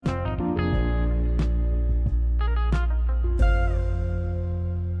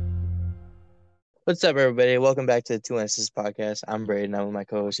What's up, everybody? Welcome back to the Two Assists podcast. I'm Braden. I'm with my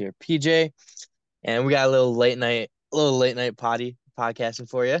co-host here, PJ, and we got a little late night podcasting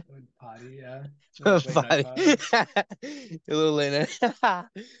for you. Potty, yeah. Late night Potty. pod. A little late night, a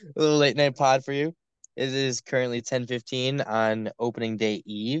little late night pod for you. It is currently 10:15 on opening day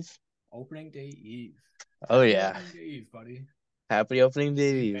eve. Opening day eve. Oh Happy yeah, opening day eve, buddy. happy opening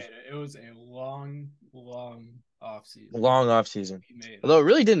day We eve. made it. It was a long off season. Long off season, We made although it. it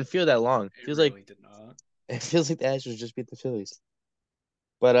really didn't feel that long. It really did not. It feels like the Astros just beat the Phillies.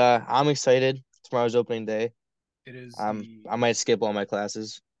 But I'm excited. Tomorrow's opening day. It is I might skip all my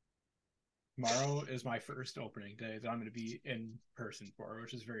classes. tomorrow is my first opening day that I'm going to be in person for,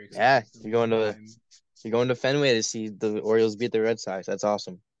 which is very Yeah, exciting for me. you're going to Fenway to see the Orioles beat the Red Sox. That's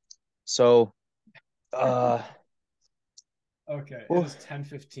awesome. So, uh, Okay, it oh, is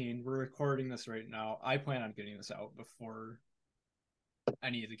 10:15. We're recording this right now. I plan on getting this out before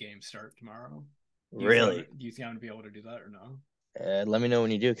any of the games start tomorrow. really? Do you think I'm going to be able to do that or no? Let me know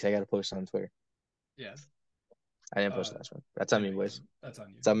when you do because I got to post on Twitter. Yeah. I didn't post Uh, the last one. That's I on know me, you boys. didn't. That's on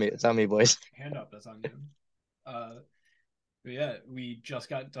you. It's on me. That's on It's on me, boys. you. Hand up. That's on you. Uh, but yeah, we just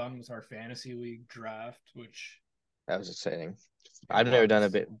got done with our fantasy league draft, which That was exciting. it I've never done a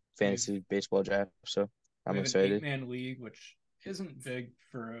was. bit We've fantasy baseball draft, so we I'm have an eight excited. man league, which isn't big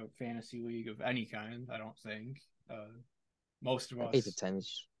for a fantasy league of any kind. I don't think. Most of 8 to us 10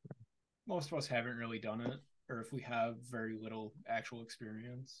 is most of us haven't really done it, or if we have, very little actual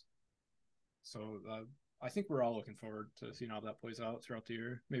experience. So I think we're all looking forward to seeing how that plays out throughout the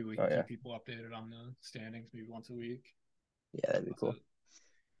year. Maybe we oh can yeah, keep people updated on the standings, maybe once a week. yeah, that'd be Not cool. that,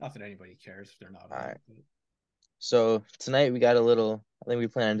 not that anybody cares if they're not All on right. it. But So tonight we got a little. I think we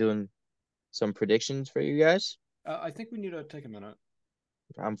plan on doing some predictions for you guys. I think we need to take a minute.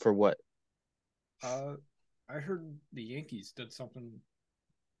 For what? Uh, I heard the Yankees did something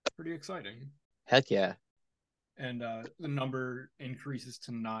pretty exciting, Heck yeah, and the number increases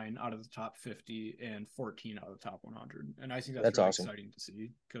to 9 out of the top 50 and 14 out of the top 100. And I think that's that's really awesome. exciting to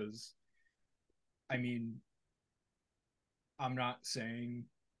see because, I mean, I'm not saying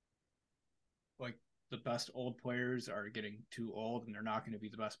like the best old players are getting too old and they're not going to be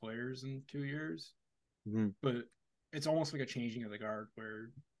the best players in 2 years, Mhm. but it's almost like a changing of the guard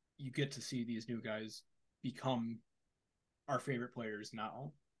where you get to see these new guys become our favorite players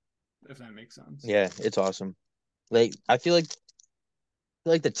now, if that makes sense. Yeah, it's awesome. Like I feel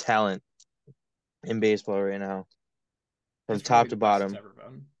like the talent in baseball right now, from It's top probably to the best it's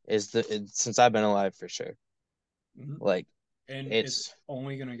bottom, ever been. since I've been alive for sure. Mm-hmm. Like And it's it's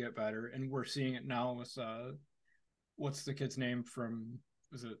only going to get better. And we're seeing it now with what's the kid's name from,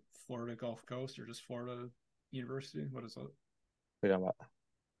 is it Florida Gulf Coast or just Florida University? What is it? we don't about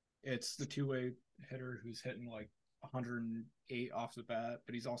It's the two-way hitter who's hitting like 108 off the bat,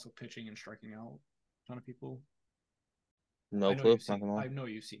 but he's also pitching and striking out a ton of people. no clue. Not gonna lie. I know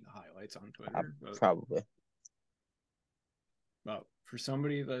you've seen the highlights on Twitter, Probably. but for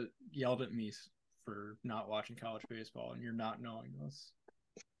somebody that yelled at me for not watching college baseball and you're not knowing this,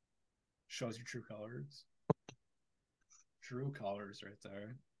 shows your true colors. True colors right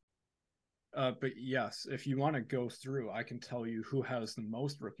there. But yes, if you want to go through, I can tell you who has the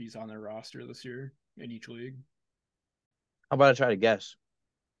most rookies on their roster this year in each league. How about I try to guess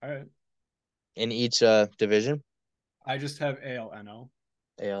All right. in each division? I just have ALNL.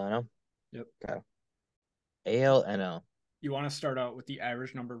 ALNL. Yep. Okay. ALNL. You want to start out with the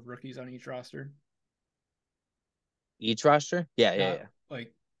average number of rookies on each roster? Each roster? Yeah, yeah, Not yeah.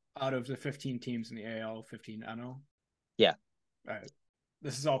 like out of the 15 teams in the AL, 15 NL. Yeah. All right.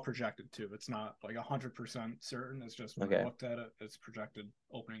 This is all projected too. It's not like 100% certain. It's just when I Okay. looked at it, it's projected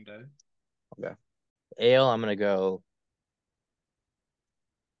opening day. Okay. AL, I'm gonna go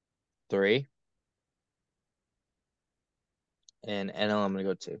 3, and NL, I'm gonna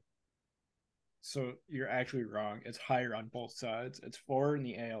go 2. So you're actually wrong. It's higher on both sides. It's 4 in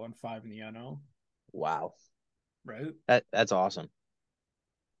the AL and 5 in the NL, Wow. right? That's awesome.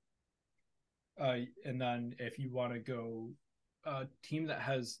 And then if you want to go a team that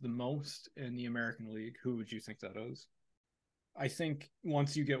has the most in the American League, who would you think that is? I think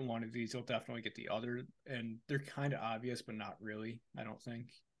once you get one of these, you'll definitely get the other, and they're kind of obvious, but not really. I don't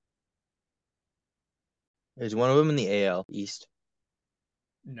think. There's one of them in the AL East.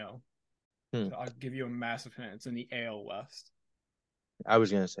 No. Hmm. So I'll give you a massive hint. It's in the AL West. I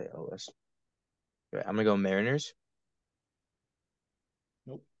was gonna say OS. Right, I'm gonna go Mariners.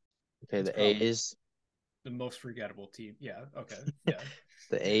 Nope. Okay, It's the probably A's. the most forgettable team. Yeah. Okay. Yeah.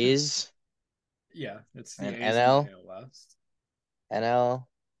 The A's Yeah. It's the and A's in the NL. AL West. NL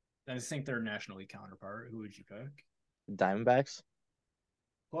I think their National League counterpart. Who would you pick? Diamondbacks.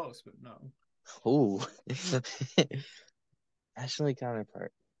 Close, but no. Ooh. National League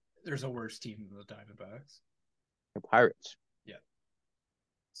counterpart. There's a worse team than the Diamondbacks. The Pirates. Yeah.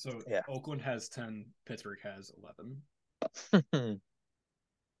 So Yeah. Oakland has 10, Pittsburgh has 11.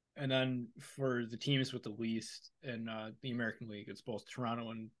 And then for the teams with the least in the American League, it's both Toronto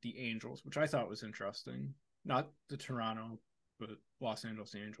and the Angels, which I thought was interesting. Not the Toronto, but Los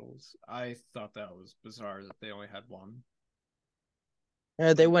Angeles Angels. I thought that was bizarre that they only had one.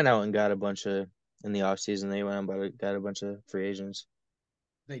 Yeah, they went out and got a bunch of in the offseason. They went out and got a bunch of free agents.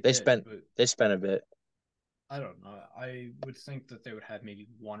 They They did, spent but they spent a bit. I don't know. I would think that they would have maybe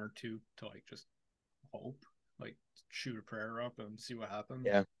one or two to like just hope, like shoot a prayer up and see what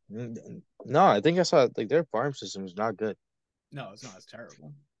Yeah. happens. No, I think I saw like their farm system is not good. No, it's not as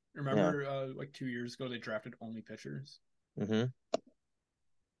terrible. Yeah. Remember, like 2 years ago, they drafted only pitchers. Mm-hmm.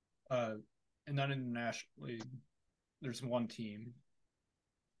 Uh, and then in the National League, there's one team,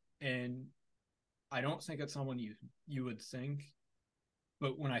 and I don't think it's someone you would think,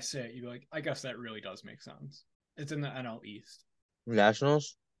 but when I say it, you're like, I guess that really does make sense. It's in the NL East.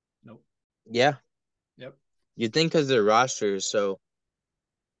 Nationals? Nope. Yeah. Yep. You'd think because their rosters, so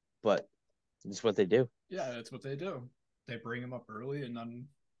but it's what they do. Yeah, that's what they do. They bring them up early, and then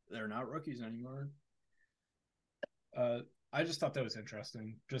they're not rookies anymore. Uh, I just thought that was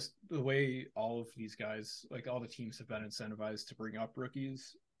interesting. Just the way all of these guys, like all the teams, have been incentivized to bring up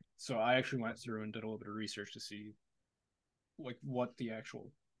rookies. So I actually went through and did a little bit of research to see like what the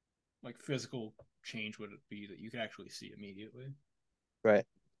actual like physical change would be that you could actually see immediately. Right.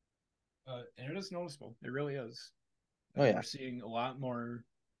 And it is noticeable. It really is. Oh yeah. We're seeing a lot more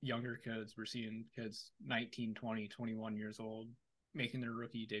younger kids. We're seeing kids 19, 20, 21 years old making their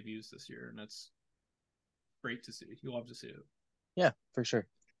rookie debuts this year. And that's great to see. You love to see it. Yeah, for sure.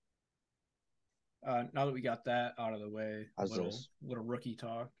 Now that we got that out of the way, How's little this? little rookie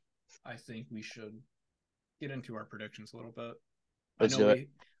talk, I think we should get into our predictions a little bit. I Let's know do it.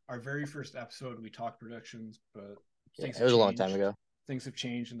 our very first episode we talked predictions, but Yeah, things it have was a long time changed. ago. Things have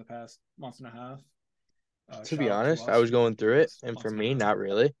changed in the past month and a half. To be Shout out to honest, I us was for going through it, last and for month and a me, half. not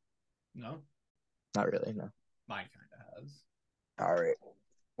really. No, Not really, no. mine kind of has. All right.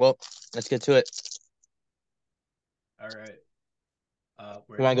 Well, let's get to it. All right. Where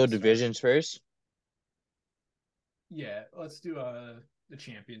You do you want to go want to start? divisions first? Yeah, let's do the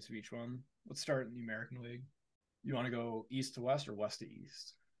champions of each one. Let's start in the American League. You want to go east to west or west to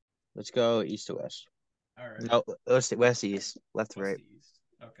east? Let's go east to west. All right. No, let's west to east, left to West right. to east.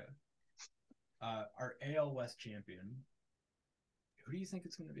 Okay. Our AL West champion. Who do you think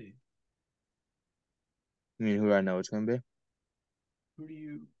it's going to be? I mean, who do I know it's going to be? Who do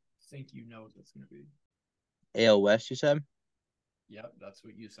you think you know it's going to be? AL West, you said? Yep, that's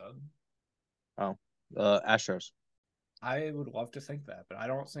what you said. Oh, Astros. I would love to think that, but I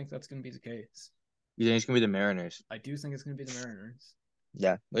don't think that's going to be the case. You think it's going to be the Mariners? I do think it's going to be the Mariners.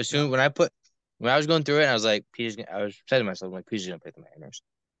 Yeah. As No, soon when I was going through it, I was like, I was saying to myself, I'm like, Peter's going to pick the Mariners.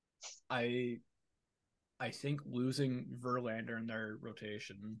 I think losing Verlander in their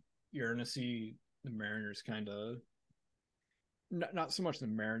rotation, you're going to see the Mariners kind of not so much the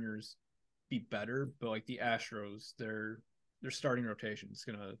Mariners be better, but like the Astros, their starting rotation is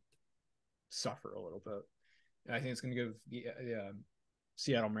going to suffer a little bit. And I think it's going to give the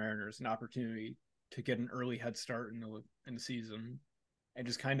Seattle Mariners an opportunity to get an early head start in the season and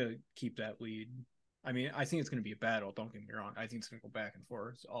just kind of keep that lead. I mean, I think it's going to be a battle. Don't get me wrong. I think it's going to go back and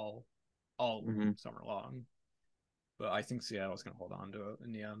forth all summer long. But I think Seattle's going to hold on to it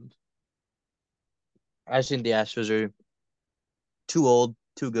in the end. I just think the Astros are too old,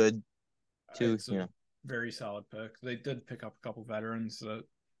 too good, It's a very solid pick. They did pick up a couple veterans that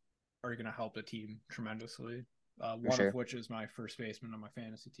are going to help the team tremendously. One sure. of which is my first baseman on my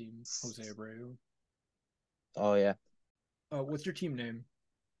fantasy team, Jose Abreu. Oh yeah. What's your team name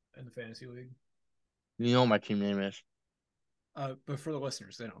in the fantasy league? You know what my team name is? But for the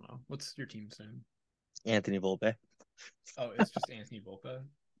listeners, they don't know. What's your team's name? Anthony Volpe. Oh, it's just Anthony Volpe.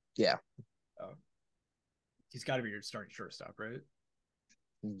 Yeah. Oh, he's got to be your starting shortstop, right?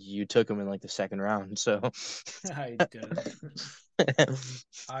 You took him in like the second round, so I did.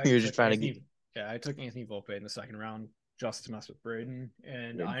 You're just trying to get. Yeah, I took Anthony Volpe in the second round just to mess with Braden,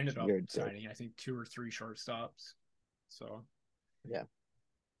 and I ended up signing, I think, 2 or 3 shortstops. So, yeah,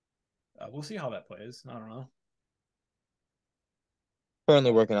 we'll see how that plays. I don't know.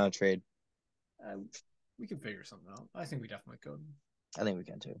 Currently working on a trade. We can figure something out. I think we definitely could. I think we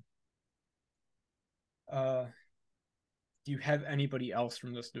can too. Do you have anybody else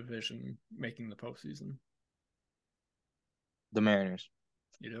from this division making the postseason? The Mariners.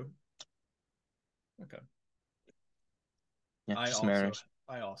 You do? Okay. Yeah, I just Mariners.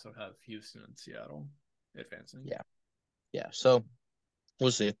 I also have Houston and Seattle advancing. Yeah. Yeah. So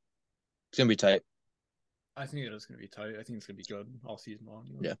we'll see. It's gonna be tight. I think it is going to be tight. I think it's going to be good all season long.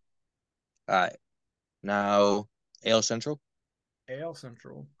 Yeah. All right. Now AL Central. AL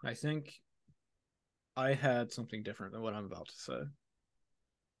Central. I think I had something different than what I'm about to say.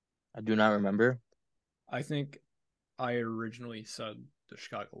 I do not remember. I think I originally said the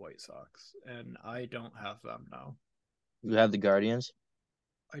Chicago White Sox, and I don't have them now. You have the Guardians.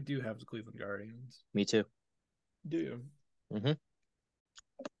 I do have the Cleveland Guardians. Me too. Do you? Mm-hmm.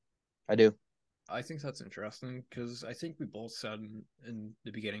 I do. I think that's interesting because I think we both said in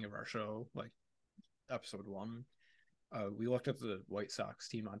the beginning of our show, like episode one, we looked at the White Sox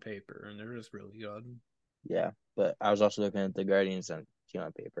team on paper and they're just really good. Yeah, but I was also looking at the Guardians on team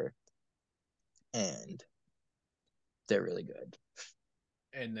on paper, and they're really good.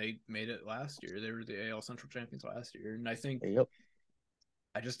 And they made it last year. They were the AL Central champions last year. And I think Yep.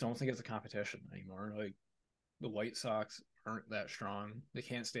 I just don't think it's a competition anymore. Like the White Sox aren't that strong. They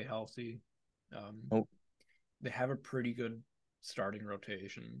can't stay healthy. Nope. They have a pretty good starting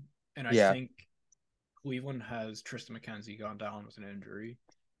rotation. And I Yeah. think Cleveland has Tristan McKenzie gone down with an injury.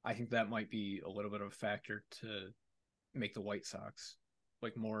 I think that might be a little bit of a factor to make the White Sox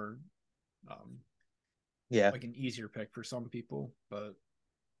like more Yeah. like an easier pick for some people. But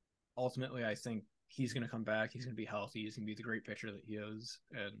ultimately, I think he's going to come back. He's going to be healthy. He's going to be the great pitcher that he is,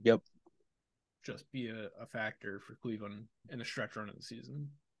 and Yep. just be a factor for Cleveland in the stretch run of the season.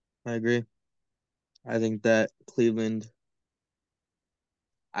 I agree. I think that Cleveland.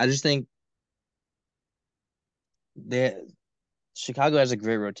 I just think they Chicago has a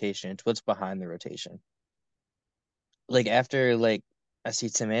great rotation. It's what's behind the rotation. Like after I see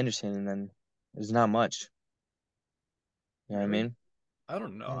Tim Anderson, and then there's not much. You know what I Really? mean? I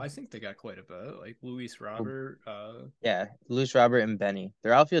don't know. Yeah. I think they got quite a bit. Like Luis Well, Robert, yeah, Luis Robert and Benny.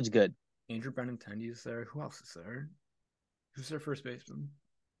 Their outfield's good. Andrew Benintendi is there. Who else is there? Who's their first baseman?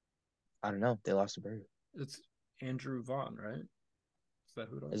 I don't know. They lost a bird. It's Andrew Vaughn, right? Is that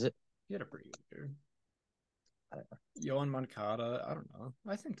who it Is is? it? He had a pretty good year. I don't know. Yohan Moncada. I don't know.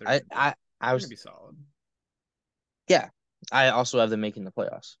 I think they're I gonna be I I they're gonna was be solid. yeah. I also have them making the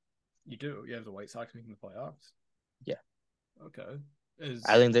playoffs. You do. You have the White Sox making the playoffs. Yeah. Okay.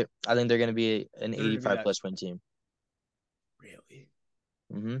 I think they're gonna be an They're gonna be 85 that plus win team. really?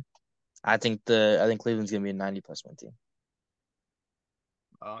 Mm-hmm. I think Cleveland's gonna be a 90 plus win team.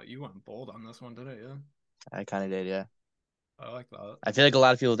 You went bold on this one, didn't you? I kind of did, yeah. I like that. I feel like a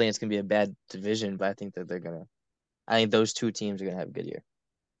lot of people think it's gonna be a bad division, but I think that I think those two teams are gonna have a good year.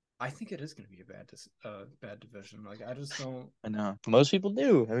 I think it is going to be a bad division. Like I just don't. I know most people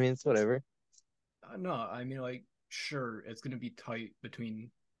do. I mean, it's whatever. No, I mean like sure it's going to be tight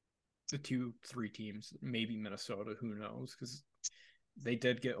between the three teams. Maybe Minnesota. Who knows? Because they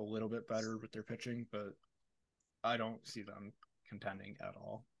did get a little bit better with their pitching, but I don't see them contending at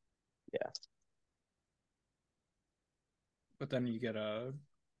all. Yeah. But then you get a.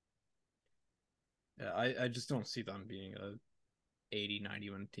 Yeah, I just don't see them being a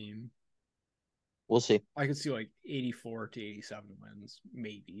 80-90 win team. We'll see. I could see like 84 to 87 wins,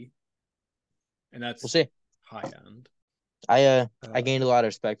 maybe. And We'll that's see. high end. I gained a lot of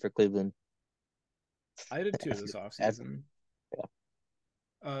respect for Cleveland. I did too after, this after offseason.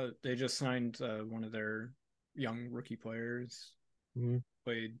 yeah. They just signed one of their young rookie players. Mm-hmm.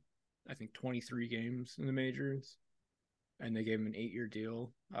 Played, I think, 23 games in the majors, and they gave him an 8-year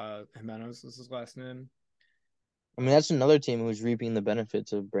deal. Jimenez is his last name. I mean, that's another team who's reaping the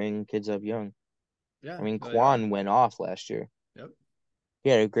benefits of bringing kids up young. Yeah, I mean, they are. Quan went off last year. Yep. He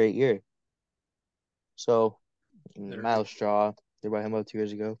had a great year. So, They're, Miles Straw, they brought him up 2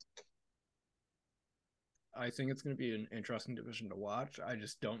 years ago. I think it's going to be an interesting division to watch. I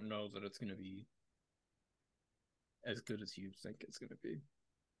just don't know that it's going to be as good as you think it's going to be.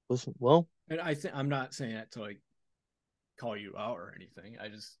 Listen, well, And I'm not saying that to like call you out or anything. I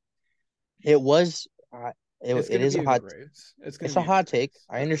just it was. it's It going to is be a a hot. good race. It's going It's to a be a hot good take. race.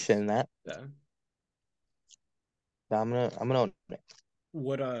 I understand that. Yeah. But I'm gonna own it.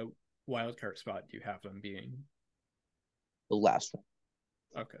 What wild card spot do you have them being? The last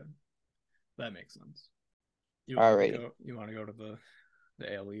one. Okay, that makes sense. Alrighty. You want to go to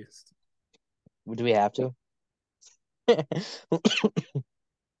the AL East? Do we have to?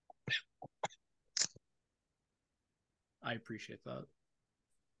 I appreciate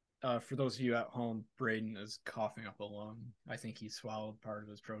that. For those of you at home, Braden is coughing up a lung. I think he swallowed part of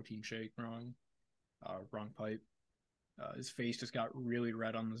his protein shake wrong. Wrong pipe. His face just got really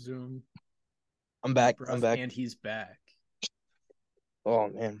red on the Zoom. I'm back. Breath, and he's back. Oh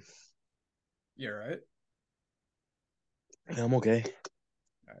man. You're right. I'm okay.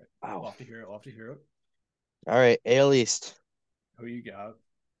 All right. Wow. Love to hear it. Love to hear it. All right, AL East. Who you got?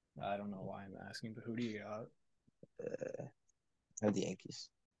 I don't know why I'm asking, but who do you got? I have the Yankees.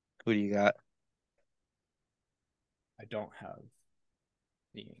 Who do you got? I don't have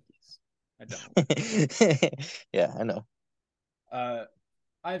the Yankees. I don't. Yeah, I know.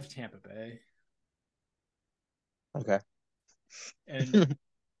 I have Tampa Bay, Okay. and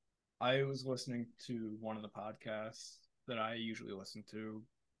I was listening to one of the podcasts that I usually listen to,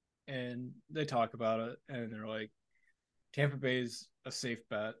 and they talk about it, and they're like, Tampa Bay's a safe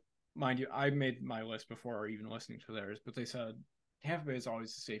bet. Mind you, I made my list before even listening to theirs, but they said Tampa Bay is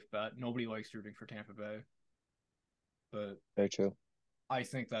always a safe bet. Nobody likes rooting for Tampa Bay, but Very true. I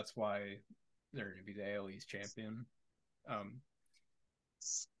think that's why they're going to be the AL East champion. Um,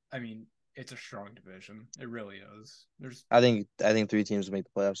 I mean, it's a strong division. It really is. There's I think three teams will make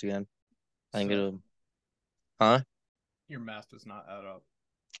the playoffs again. I think so it'll. Huh? your math does not add up.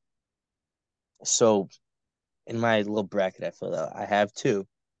 So in my little bracket I filled out, I have two,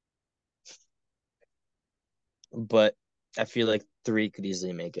 but I feel like three could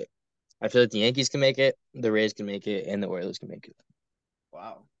easily make it. I feel like the Yankees can make it, the Rays can make it, and the Orioles can make it.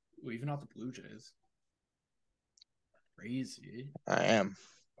 Wow. Well, even out the Blue Jays. Crazy. I am.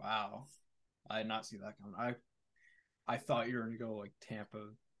 Wow. I did not see that coming. I thought you were going to go like Tampa,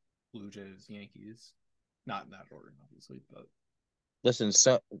 Blue Jays, Yankees. Not in that order, obviously, but Listen,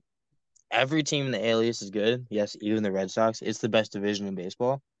 so every team in the AL East is good. Yes, even the Red Sox. It's the best division in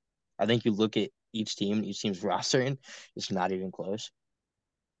baseball. I think you look at each team's roster, and it's not even close.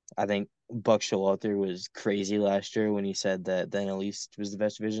 I think Buck Showalter was crazy last year when he said that the NL East was the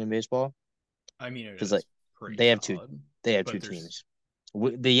best division in baseball I mean it because is like pretty they have two solid. they have But two teams.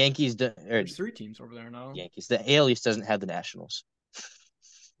 The Yankees or there's three teams over there now. Yankees. The AL East doesn't have the Nationals.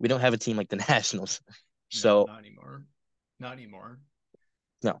 We don't have a team like the Nationals. No, So not anymore. Not anymore.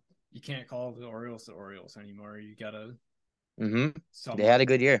 no. You can't call the Orioles anymore. You gotta Hmm. They somewhat. had a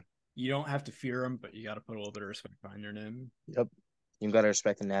good year. You don't have to fear them, but you gotta put a little bit of respect behind their name. Yep. You got to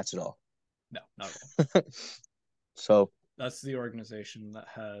respect the Nats at all. No, not at all. So That's the organization that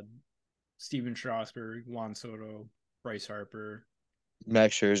had Steven Strasburg, Juan Soto, Bryce Harper,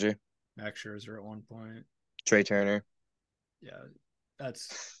 Max Scherzer, Max Scherzer at one point. Trey Turner. Yeah,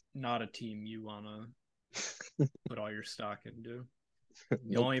 that's not a team you want to put all your stock into. The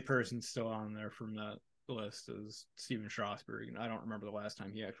Nope. only person still on there from that list is Steven Strasburg, and I don't remember the last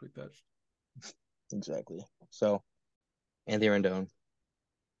time he actually pitched. Exactly. So Anthony Rendon.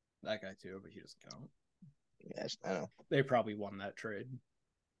 That guy too, but he doesn't count. Yes, I know. They probably won that trade.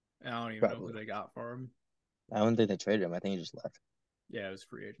 I don't even know who Probably. they got for him. I don't think they traded him. I think he just left. Yeah, it was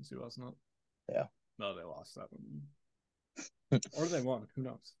free agency, wasn't it? Yeah. No, they lost that one. Or they won. Who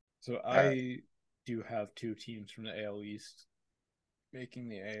knows? So All right. I do have two teams from the AL East making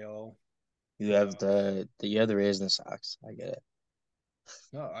the AL. You have the other Rays and the Sox. I get it.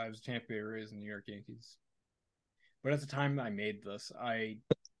 No, I was Tampa Bay Rays and New York Yankees. But at the time I made this, I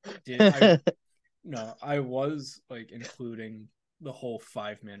no, I was like including the whole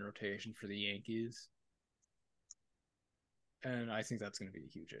 5-man rotation for the Yankees. And I think that's going to be a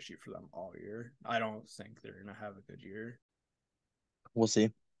huge issue for them all year. I don't think they're going to have a good year. We'll see.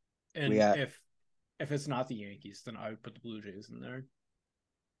 And We got if it's not the Yankees, then I would put the Blue Jays in there.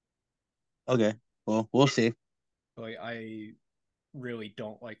 okay. Well, we'll see. Like I really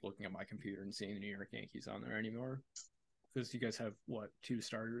don't like looking at my computer and seeing the New York Yankees on there anymore. Because you guys have what, 2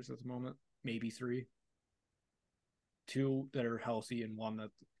 starters at the moment? Maybe 3. 2 that are healthy and one that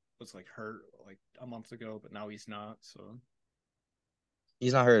was like hurt like a month ago, but now he's not. So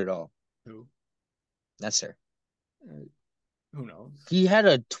He's not hurt at all. who? That's fair. Who knows? He had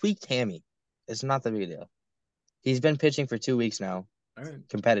a tweaked hammy. It's not the big deal. He's been pitching for 2 weeks now. All right.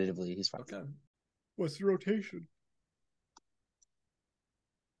 Competitively, he's fine. Okay. What's the rotation?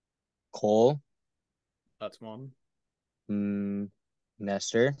 Cole, That's 1.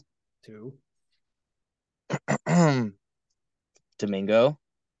 Nestor, 2. Domingo,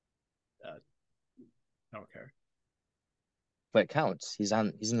 I don't care. but it counts. He's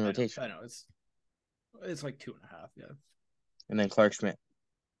in the rotation. I know. It's like 2.5. Yeah. And then Clark Schmidt.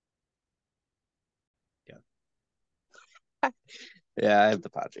 Yeah. Yeah, I have the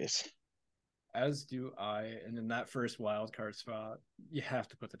Padres. As do I. And in that first wild card spot, you have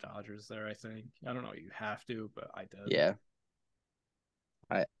to put the Dodgers there, I think. I don't know you have to, but I did. Yeah.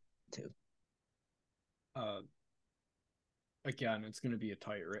 I too. Again, it's going to be a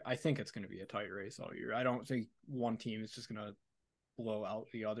tight race. I think it's going to be a tight race all year. I don't think one team is just going to blow out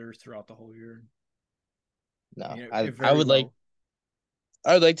the others throughout the whole year. No, I mean, I would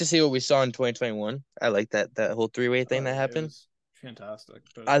like to see what we saw in 2021. I like that whole three-way thing that happened. It was fantastic,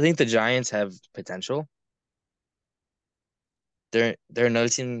 but I think the Giants have potential. They're another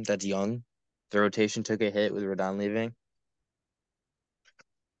team that's young. The rotation took a hit with Rodon leaving.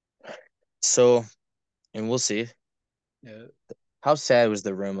 So, and we'll see. yeah, How sad was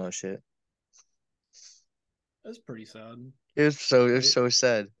the Romo shit? that's pretty sad. It was I so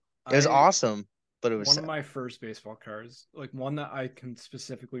sad. It was I awesome, but it was one of sad. my first baseball cards, like one that I can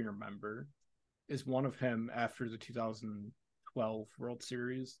specifically remember, is one of him after the 2012 World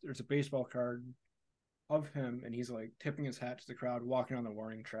Series. There's a baseball card of him, and he's like tipping his hat to the crowd, walking on the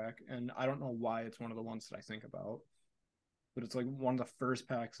warning track. And I don't know why it's one of the ones that I think about, but it's like one of the first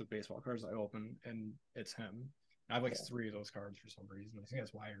packs of baseball cards I open, and it's him. I have like Yeah. three of those cards for some reason. I think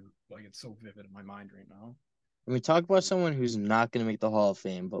that's why like it's so vivid in my mind right now. I mean, talk about someone who's not going to make the Hall of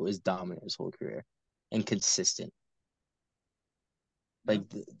Fame, but was dominant his whole career and consistent. Yeah, Like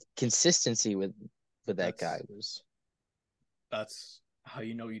the consistency with that guy that's was. that's how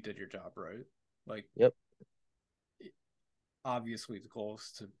you know you did your job right. Like Yep, obviously the goal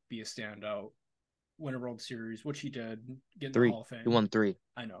is to be a standout, win a World Series, which he did, get in the three. Hall of He Fame. won three.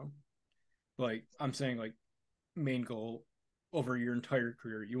 I know. Like I'm saying, like main goal over your entire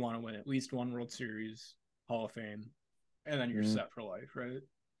career, you want to win at least one World Series, Hall of Fame, and then you're Mhm. set for life, right?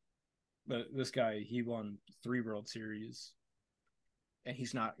 But this guy, he won three World Series, and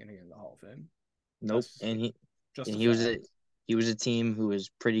he's not going to get in the Hall of Fame. Nope. That's just And a fact. he was a team who was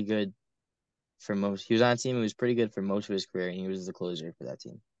pretty good for most. He was on a team who was pretty good for most of his career, and he was the closer for that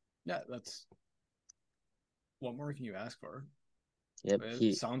team. Yeah, that's what more can you ask for? Yep. It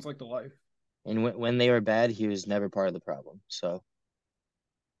He sounds like the life. and when they were bad, he was never part of the problem. So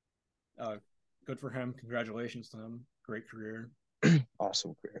Uh, Good for him. Congratulations to him. Great career.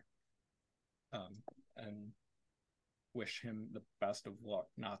 awesome career. And wish him the best of luck.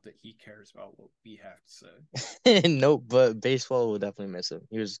 Not that he cares about what we have to say. Nope, but baseball will definitely miss him.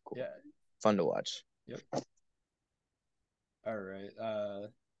 He was cool, Yeah. fun to watch. Yep. All right.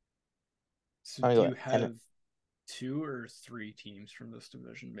 So I do go you and have two or three teams from this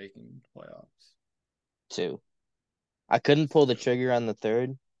division making playoffs? two. I couldn't pull the Two. trigger on the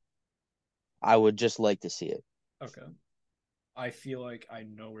third. I would just like to see it. Okay. I feel like I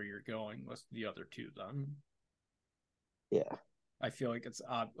know where you're going with the other two then. Yeah. I feel like it's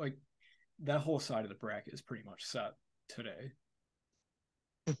odd. Like that whole side of the bracket is pretty much set today.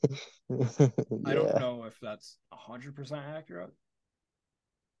 I don't Yeah. know if that's 100% accurate,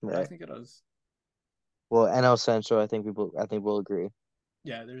 but I Right. think it is. Well, NL Central, I think we'll agree.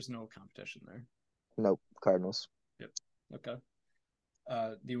 Yeah, there's no competition there. Nope, Cardinals. Yep. Okay.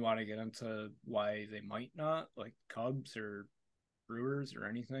 Do you want to get into why they might not, like Cubs or Brewers or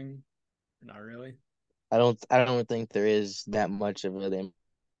anything? Not really. I don't think there is that much of a they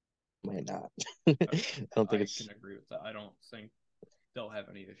might not. I Okay. don't think I it's can agree with that. I don't think they'll have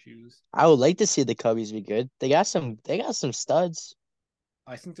any issues. I would like to see the Cubbies be good. They got some studs.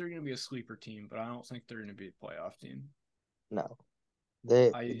 I think they're going to be a sleeper team, but I don't think they're going to be a playoff team. No.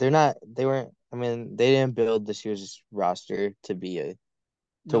 I They weren't I mean, they didn't build this year's roster to be a to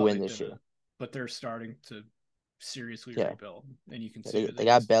No, win they this year. didn't, but they're starting to seriously Yeah. rebuild, and you can see it. They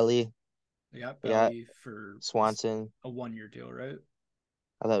got Belly, They got they got Belly for Swanson. a 1 year deal, right?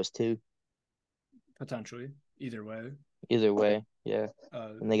 I thought it was two. Potentially, either way. Either way, yeah.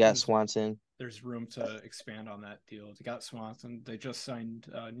 Uh, And they got there's Swanson. there's room to expand on that deal. They got Swanson. They just signed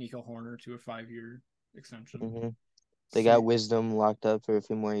Nico Horner to a 5 year extension. Hmm. They So got Wisdom locked up for a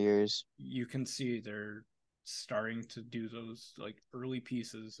few more years. you can see they're starting to do those like early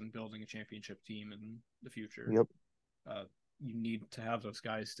pieces and building a championship team in the future. Yep. Uh, you need to have those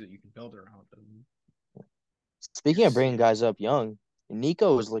guys that you can build around, and you're Speaking of bringing seeing it. guys up young,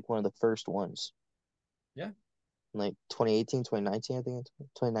 Nico was like one of the first ones. Yeah, In like 2018, 2019, I think.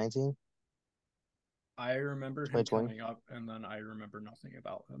 2019, I remember him 2020. coming up, and then I remember nothing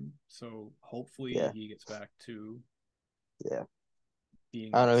about him. So hopefully Yeah. he gets back to Yeah.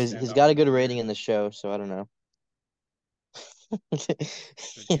 being I don't that know. He's standout got a role good player. rating in the show, so I don't know.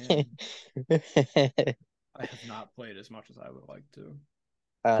 Good game. I have not played as much as I would like to.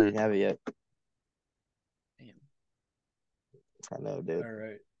 I don't have it yet. Damn. I know, dude. All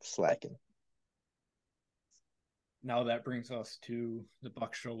right. Slacking. Now that brings us to the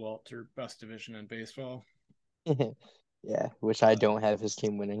Buck Showalter best division in baseball. Yeah, which I Uh, don't have his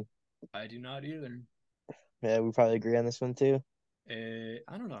team winning. I do not either. Yeah, we probably agree on this one too.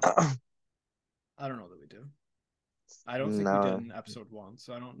 I don't know. I don't know that we do. I don't think we did No. in episode one,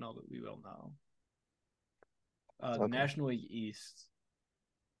 so I don't know that we will now. The Okay. National League East,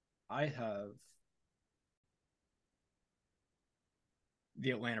 I have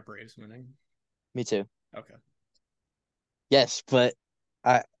the Atlanta Braves winning. Me too. Okay. Yes, but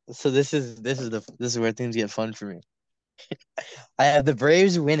I so this is where things get fun for me. I have the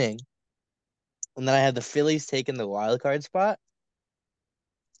Braves winning, and then I have the Phillies taking the wild card spot.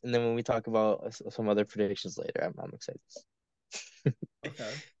 And then when we talk about some other predictions later, I'm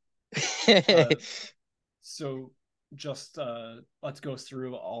Okay. excited. So just let's go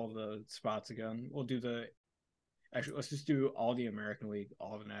through all of the spots again. We'll do the actually let's just do all the American League,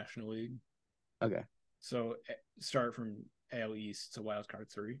 all the National League. Okay. So start from AL East to wild card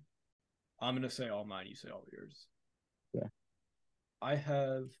three. I'm gonna say all mine. You say all yours. Yeah. I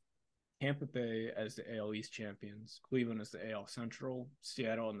have Tampa Bay as the AL East champions, Cleveland as the AL Central,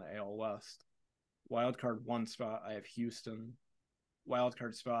 Seattle in the AL West. Wild card one spot, I have Houston. Wild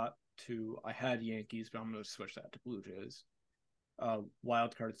card spot two, I had Yankees, but I'm going to switch that to Blue Jays.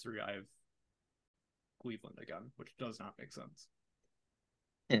 Wild card three, I have Cleveland again, which does not make sense.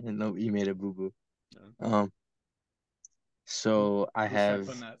 No, you made a boo boo. Yeah. Who, So I who should I put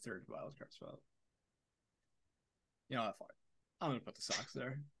have in that third wild card spot? You know, fine. I'm going to put the Sox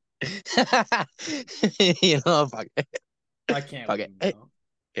there. fuck I it. can't Fuck leave it. them out.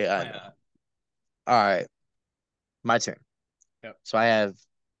 Yeah, I I, know. All right, my turn. yep. So I have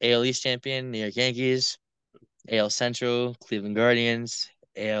AL East champion, New York Yankees, AL Central, Cleveland Guardians,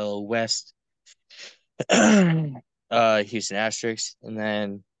 AL West, Houston Asterisks, and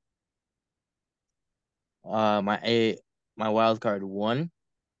then my wild card one,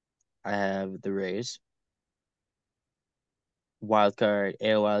 I have the Rays. Wild card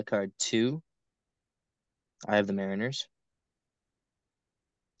AL wild card two, I have the Mariners.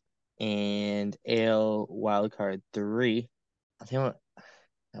 And AL wild card three, I think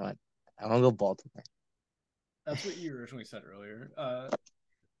I'm gonna go Baltimore. That's what you originally said earlier.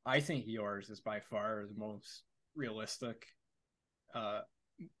 I think yours is by far the most realistic. Uh,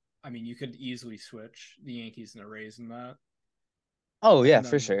 I mean, you could easily switch the Yankees and the Rays in that, Oh yeah, and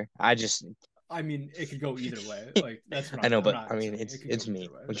for then sure. I just I mean, it could go either way. Like that's what I know, I'm but not I mean saying. It could it's go either me.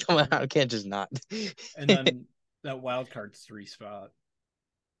 way. Come on, Yeah. I can't just not. And then that wild card three spot.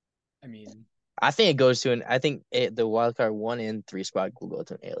 I mean, I think it goes to the wild card one and three spot will go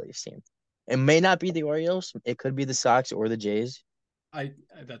to an AL East team. It may not be the Orioles. It could be the Sox or the Jays. I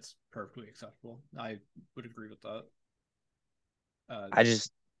that's perfectly acceptable. I would agree with that. Uh, I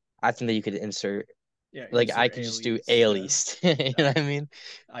just I think that you could insert yeah, like I insert could AL just do East. AL Yeah, East. You know I what I mean?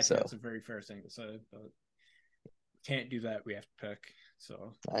 I think So that's a very fair thing to say, but can't do that. We have to pick.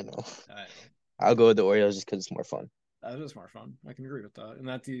 So I know. I know. I'll go with the Orioles just because it's more fun. That is more fun. I can agree with that. And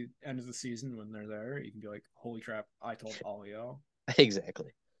at the end of the season, when they're there, you can be like, "Holy crap! I told all y'all."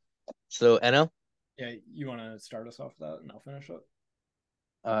 Exactly. So NL? Yeah, you want to start us off with that, and I'll finish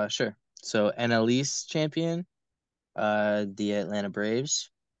it. Sure. So NL East champion, the Atlanta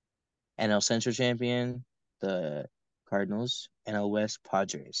Braves. NL Central champion, the Cardinals. NL West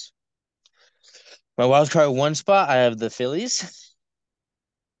Padres. My wild card one spot, I have the Phillies.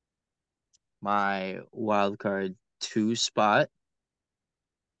 My wild card two spot,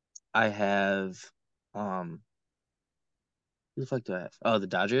 I have who the fuck do I have? Oh, the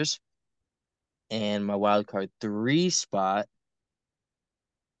Dodgers. And my wild card three spot,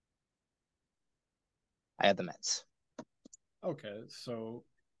 I have the Mets. Okay, so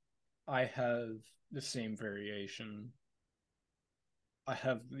I have the same variation. I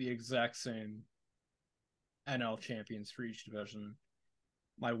have the exact same NL champions for each division.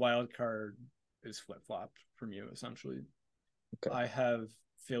 My wild card is flip flopped from you, essentially. Okay. I have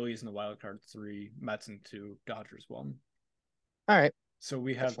Phillies in the wild card three, Mets in two, Dodgers one. All right. So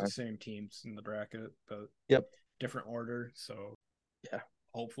we That's have the fine. same teams in the bracket, but Yep. different order. So Yeah.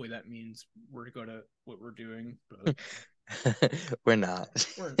 hopefully that means we're good at what we're doing, but We're not.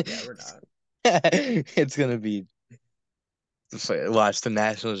 we're not. It's gonna be watch the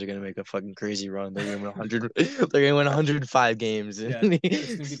Nationals are gonna make a fucking crazy run. They're gonna win 100. They're gonna win 105 games. Yeah,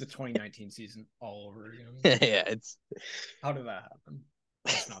 it's gonna be the 2019 season all over again. Yeah, it's How did that happen?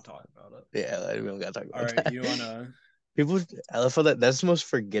 Let's not talk about it. yeah. Like, we don't gotta talk All about right, that. you wanna? People, I feel that's the most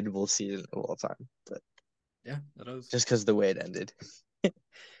forgettable season of all time, but Yeah, that is. just because the way it ended.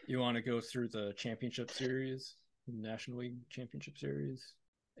 You want to go through the championship series, National League Championship Series,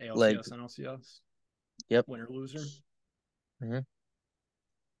 Like, ALCS, NLCS, yep. winner loser. Mhm.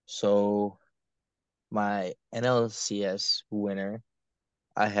 So my NLCS winner,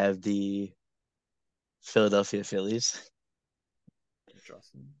 I have the Philadelphia Phillies,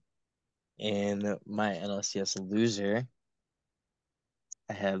 Interesting. and my NLCS loser,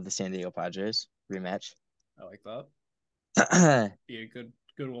 I have the San Diego Padres rematch. I like that. Be a good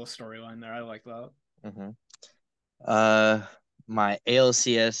little storyline there. I like that. hmm Uh, my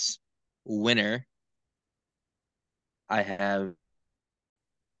ALCS winner, I have.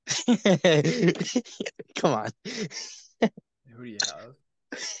 Come on. Who do you have?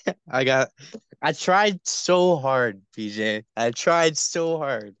 I got. I tried so hard, PJ. I tried so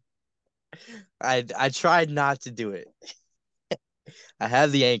hard. I tried not to do it. I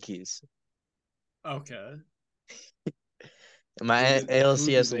have the Yankees. Okay. My Who do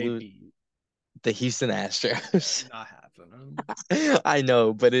ALCS they lose beat? the Houston Yeah, Astros. not happening. I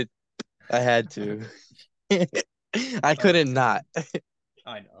know, but I had to. I couldn't Okay. not.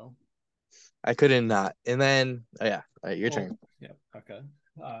 I know. I couldn't not. And then, oh yeah, all right, your Well, turn. yeah, okay.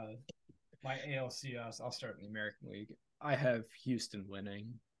 Uh, my ALCS, I'll start in the American League. I have Houston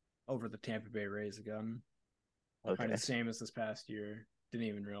winning over the Tampa Bay Rays again. Kind of Okay. same as this past year. Didn't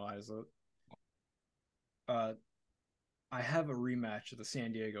even realize it. Uh, I have a rematch of the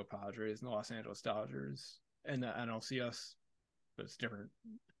San Diego Padres and the Los Angeles Dodgers in the NLCS, but it's different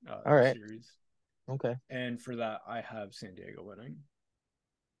All right. series. Okay. And for that, I have San Diego winning.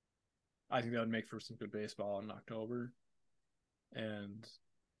 I think that would make for some good baseball in October. And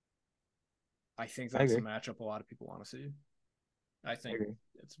I think I that's a agree. matchup a lot of people want to see. I I think agree.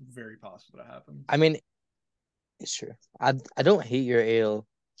 it's very possible that I happens. mean, it's true. I don't hate your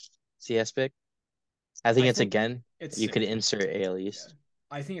ALCS pick. I think I it's think again, it's you could safe. insert AL Yeah. East.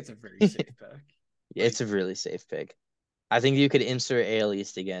 I think it's a very safe pick. Like, It's a really safe pick. I think you could insert AL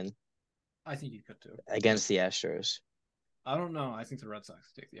East again I think you could too. against the Astros. I don't know. I think the Red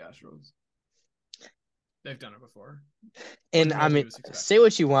Sox take the Astros. They've done it before. Like And I nobody mean, was say expecting it.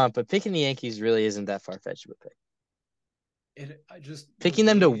 what you want, but picking the Yankees really isn't that far fetched of a pick. I just the Picking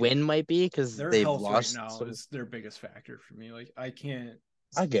them to way win might be because their they've health right lost now some. is their biggest factor for me. Like I can't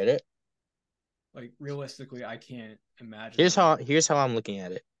I get it. like realistically I can't imagine Here's them. how I'm looking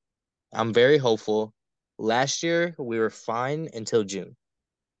at it. I'm very hopeful. Last year we were fine until June.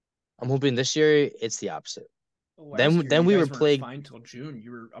 I'm hoping this year it's the opposite. Last Then year you we were guys weren't plagued. fine till June.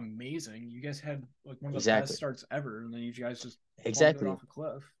 You were amazing. You guys had like one of the best Exactly. starts ever, and then you guys just plummeted Exactly. off a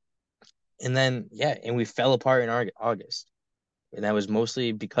cliff. And then yeah, and we fell apart in August. And that was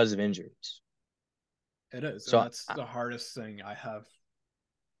mostly because of injuries. It is, and So that's the hardest thing I have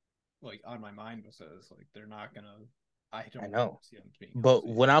like on my mind was is like they're not gonna. I I don't know. see them being But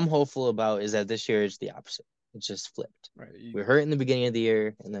healthy. what I'm hopeful about is that this year it's the opposite. It's just flipped. Right, We're hurt in the beginning of the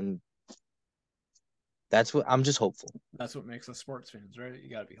year, and then that's what I'm just hopeful. that's what makes us sports fans, right? You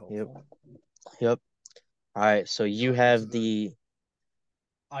got to be Yep. hopeful. Yep. All right. So you Going into have the the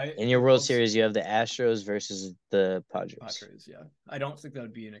I in your World World Series, you have the Astros versus the Padres. Padres, yeah. I don't think that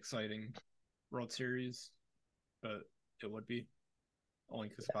would be an exciting World Series, but it would be only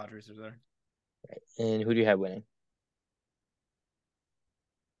because the Padres are there. And who do you have winning?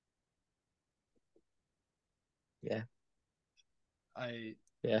 Yeah. I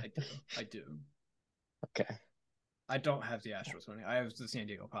Yeah. I do. I do. Okay. I don't have the Astros winning. I have the San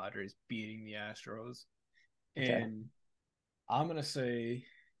Diego Padres beating the Astros. Okay. And I'm gonna say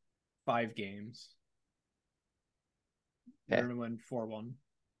 5 games. They're Okay. gonna win 4-1.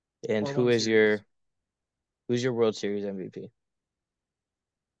 And 4-1 series. who's your World Series MVP?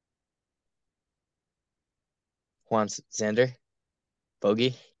 Juan Xander?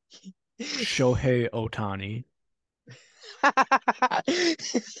 Bogey? Shohei Otani.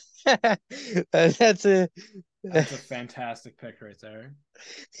 That's a That's a fantastic pick right there.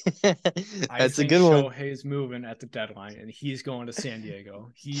 I that's a think good one. Shohei's moving at the deadline and he's going to San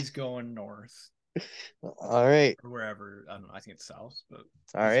Diego. He's going north All right. or wherever. I don't know. I think it's south, but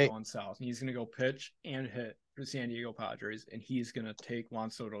All he's right. going south. And he's going to go pitch and hit for San Diego Padres. And he's going to take Juan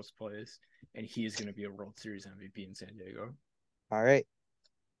Soto's place. And he's going to be a World Series MVP in San Diego. All right.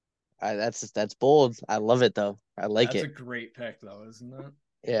 That's bold. I love it though. I like That's a it. great pick, though, isn't it?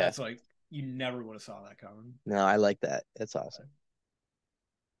 Yeah. That's like, you never would have saw that coming. No, I like that. That's awesome.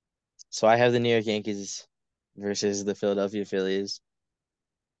 So I have the New York Yankees versus the Philadelphia Phillies.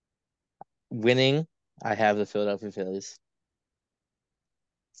 Winning, I have the Philadelphia Phillies.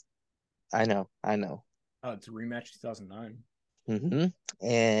 I know. I know. Oh, it's a rematch 2009.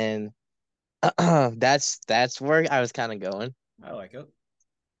 And that's where I was kind of going. I like it.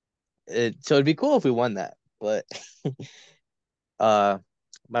 So it'd be cool if we won that, but uh,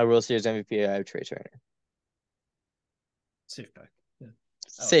 my World Series MVP, I have Trey Turner. Safe pick. Yeah.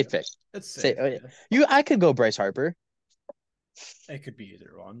 I like Safe it. pick. It's Say, safe. oh, yeah. Yeah. I could go Bryce Harper. It could be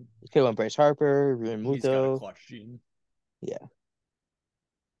either one. You could have went Bryce Harper, Ruben He's got a Muto. clutch gene. Yeah,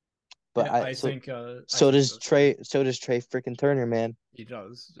 but Yeah, I think I so think does so too. Trey freaking Turner, man. He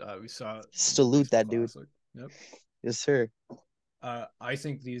does. We saw it in the Salute baseball that dude. classic. Yep. Yes, sir. I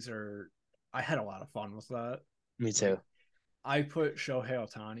think these are. I had a lot of fun with that. Me Like too. I put Shohei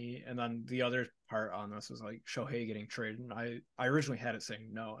Ohtani, and then the other part on this was like Shohei getting traded. And I originally had it saying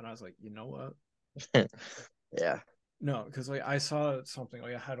no, and I was like, you know what? Yeah. No, because like I saw something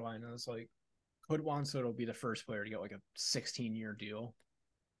like a headline, and it's like, could Juan Soto be the first player to get like a 16-year deal?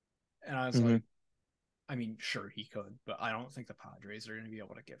 And I was Hmm. like, I mean, sure he could, but I don't think the Padres are going to be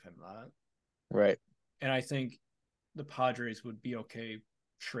able to give him that. Right. And I think the Padres would be okay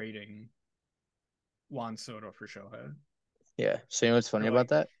trading Juan Soto for Shohei, Yeah. So you know what's funny or about like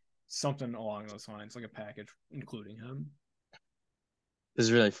that? something along those lines, like a package including him. This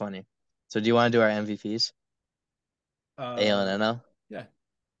is really funny. So do you want to do our MVPs? AL and Uh, NL? yeah,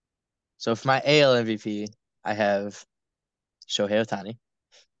 So for my AL MVP, I have Shohei Ohtani.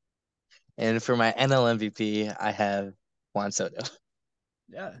 And for my NL MVP, I have Juan Soto.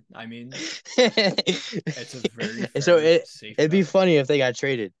 yeah. I mean, it's a very And so fair, safe it'd be bet. funny if they got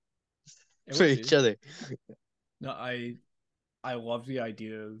traded It for would each be. other. No, I love the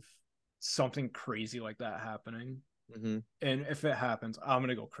idea of something crazy like that happening. Hmm. And if it happens, I'm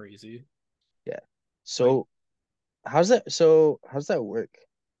gonna go crazy. Yeah. Like So how's that work?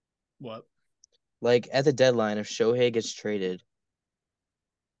 what? Like at the deadline, if Shohei gets traded,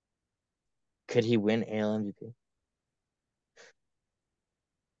 could he win AL MVP?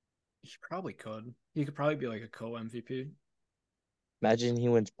 He probably could. He could probably be like a co MVP. Imagine he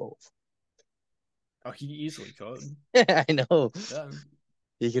wins both. Oh, he easily could. I know. Yeah,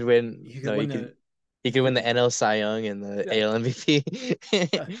 He could win. he could No, he win could. the. He He could win could. the NL Cy Young and the Yeah, AL MVP.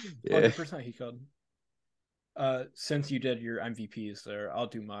 yeah, Yeah. 100% he could. Since you did your MVPs there, I'll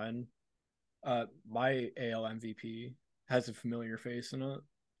do mine. My AL MVP has a familiar face in it.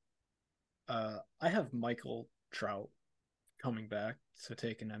 I have Michael Trout coming back to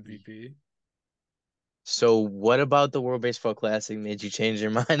take an MVP. So what about the World Baseball Classic made you change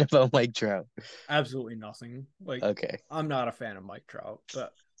your mind about Mike Trout? Absolutely nothing. Like Okay. I'm not a fan of Mike Trout,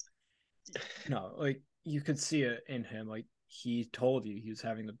 but no, like you could see it in him. Like he told you he was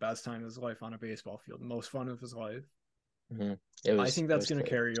having the best time of his life on a baseball field, the most fun of his life. Hmm. It I was think it that's was going to great.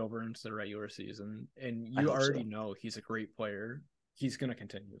 carry over into the regular season, and I you hope already so. know he's a great player. He's going to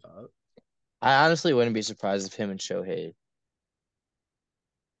continue that. I honestly wouldn't be surprised if him and Shohei,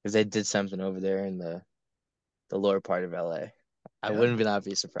 because they did something over there in the lower part of LA. I Yeah, wouldn't be not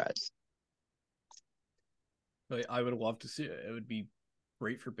be surprised. like I would love to see it. It would be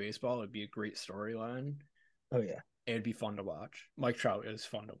great for baseball. It'd be a great storyline. Oh yeah. It'd be fun to watch. Mike Trout is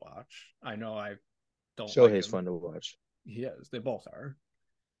fun to watch. I know I don't like Shohei's him. fun to watch. He is. They both are.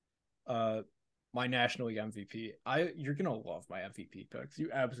 Uh, my National League MVP. You're gonna love my MVP picks. You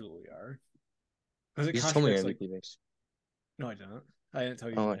absolutely are, because it You just told me your contradicts like MVP picks. no, I didn't. I didn't tell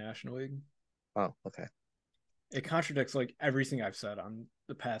you Oh, my National League. oh, okay. It contradicts like everything I've said on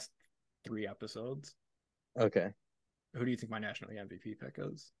the past 3 episodes. Okay. Who do you think my National League MVP pick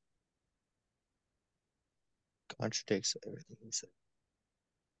is? Contradicts everything he said.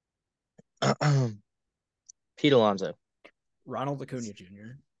 Pete Alonso. Ronald Acuna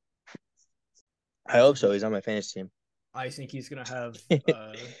Jr. I I hope think so. He's on my fantasy team. I think he's gonna have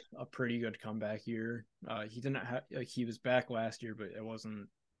a pretty good comeback year. He didn't have like he was back last year, but it wasn't.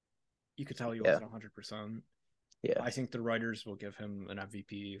 You could tell he Yeah. wasn't 100%. Yeah. I think the writers will give him an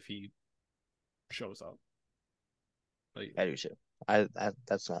MVP if he shows up. Like I do too.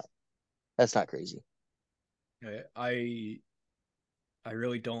 That's not crazy. I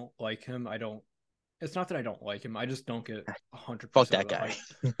really don't like him. I don't. It's not that I don't like him. I just don't get Fuck 100% of that the guy.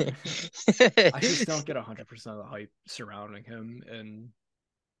 hype. I just don't get 100% of the hype surrounding him, and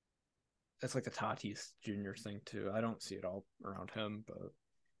it's like the Tatis Jr. thing too. I don't see it all around him, but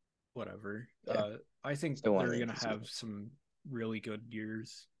whatever. Yeah. I think Still want they're gonna Yankees. have some really good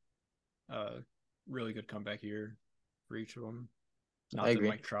years. Uh, really good comeback year for each of them. I Not that agree.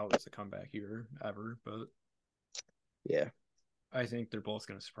 Mike Trout is a comeback year ever, but Yeah. I think they're both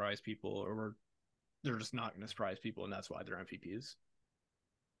going to surprise people, or they're just not going to surprise people, and that's why they're MVPs.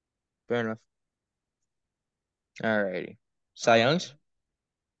 Fair enough. Alrighty. Cy Uh, Youngs?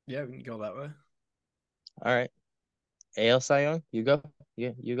 yeah, we can go that way. All right. AL Cy Young? You go.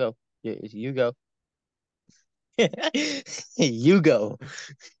 You go. You go. You go.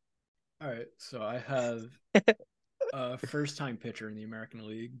 All right, so I have a first-time pitcher in the American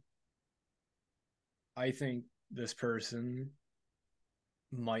League. I think this person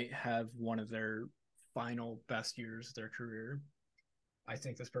might have one of their final best years of their career. I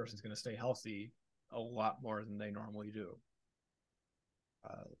think this person's going to stay healthy a lot more than they normally do.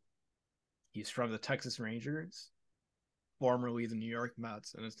 Uh, he's from the Texas Rangers, formerly the New York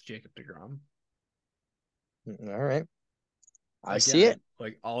Mets, and it's Jacob DeGrom. All right. I see it. Again,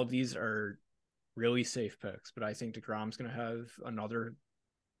 like all of these are really safe picks, but I think DeGrom's going to have another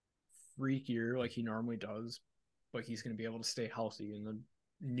freak year like he normally does, but he's going to be able to stay healthy in the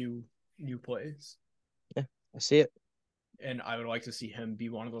new place. Yeah, I see it. And I would like to see him be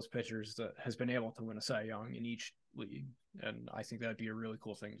one of those pitchers that has been able to win a Cy Young in each league, and I think that'd be a really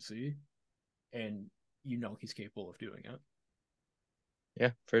cool thing to see. And he's capable of doing it.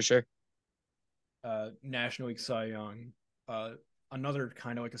 Yeah, for sure. National League Cy Young. Another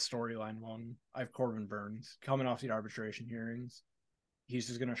kind of like a storyline one. I have Corbin Burns coming off the arbitration hearings. He's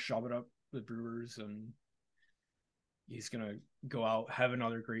just gonna shove it up the Brewers, and he's gonna go out, have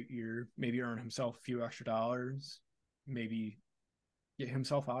another great year, maybe earn himself a few extra dollars, maybe get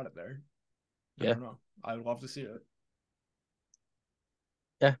himself out of there. I Yeah. don't know. I would love to see it.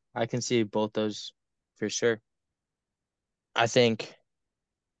 Yeah, I can see both those for sure. I think,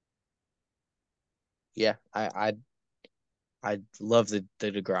 yeah, I love the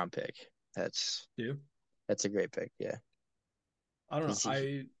DeGrom pick. Do you? That's a great pick. Yeah, I don't know. because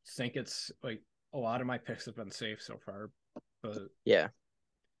I think it's like a lot of my picks have been safe so far, but yeah,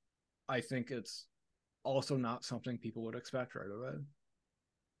 I think it's also not something people would expect right away.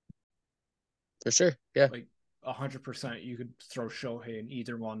 for sure. Yeah, Like 100%, you could throw Shohei in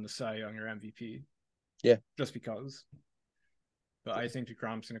either one, the Cy Young or MVP, yeah, just because. But I think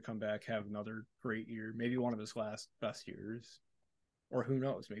DeGrom's going to come back, have another great year, maybe one of his last best years, or who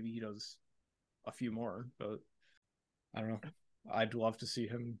knows, maybe he does a few more. But I don't know. I'd love to see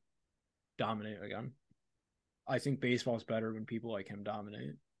him dominate again. I think baseball is better when people like him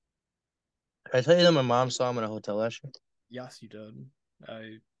dominate. Did I tell you that my mom saw him in a hotel last year? Yes, you did.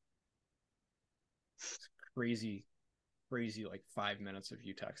 I crazy, crazy like 5 minutes of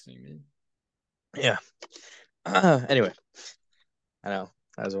you texting me. Yeah. Anyway, I know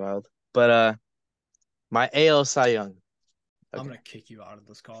that was wild, but my AL Cy Young. I'm Okay. gonna kick you out of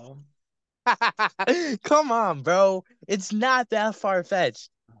this call. Come on, bro. It's not that far fetched.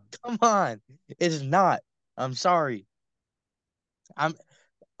 Come on. It's not. I'm sorry. I'm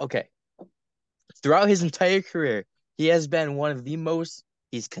okay. Throughout his entire career, he has been one of the most,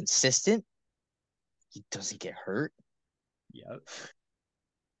 he's consistent. He doesn't get hurt Yeah,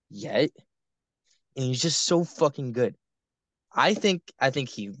 yet. And he's just so fucking good. I think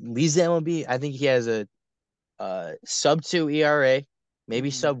he leads the MLB. I think he has a sub 2 ERA, maybe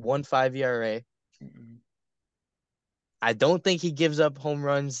mm-mm, sub 1.5 ERA. mm-mm. I don't think he gives up home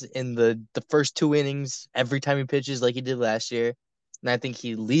runs in the first two innings every time he pitches like he did last year. And I think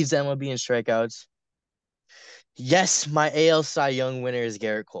he leads the MLB in strikeouts. Yes, my AL Cy Young winner is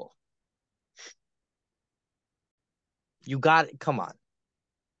Garrett Cole. You got it. Come on.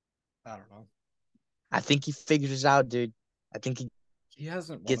 I don't know. I think he figures it out, dude. I think he He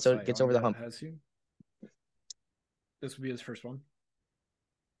hasn't won a gets Cy gets Young over the yet, hump. has he? This would be his first one.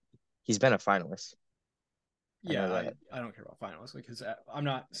 He's been a finalist. I Yeah, know I that. I don't care about finals because I'm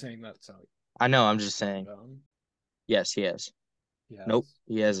not saying that's like I know. I'm just going saying. down. Yes, he has. He Nope, has.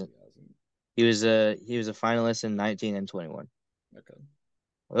 he No, hasn't. he hasn't. He was a finalist in 19 and 21. Okay.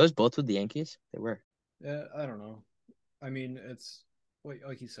 Were those both with the Yankees? They were. Yeah, I don't know. I mean, it's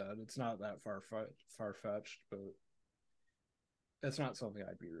like you said, it's not that far fetched, but it's not something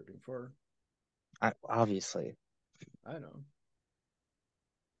I'd be rooting for. Obviously, I know.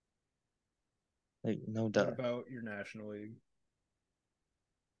 like no What duh. about your National League?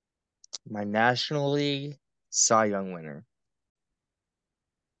 My National League Cy Young winner.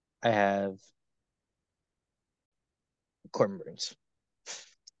 I have Corbin Burns. You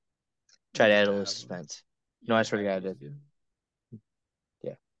Try to gotta add a little have him. suspense. You No, I gotta swear to have God, him I did. with you.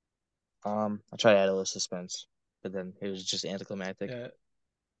 Yeah. I tried to add a little suspense, but then it was just anticlimactic. Yeah,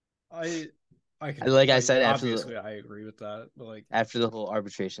 I I can Like I like said obviously I agree with that, but like after the whole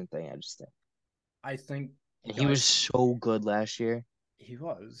arbitration thing, I just think. I think And he was guys so good last year. he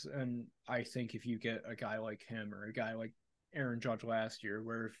was, and I think if you get a guy like him or a guy like Aaron Judge last year,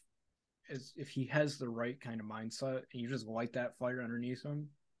 where if he has the right kind of mindset and you just light that fire underneath him,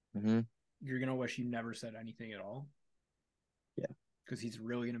 Hmm. you're gonna wish you never said anything at all Yeah. because he's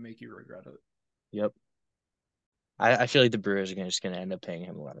really gonna make you regret it. Yep. I feel like the Brewers are just gonna end up paying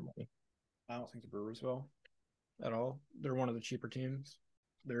him a lot of money. I don't think the Brewers will at all. They're one of the cheaper teams.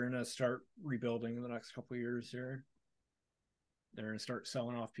 They're gonna start rebuilding in the next couple of years here. They're gonna start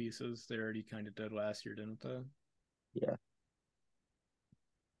selling off pieces. They already kind of did last year, didn't they? Yeah.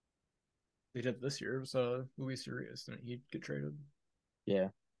 They did this year. It was Luis Urias. Didn't he get traded? Yeah.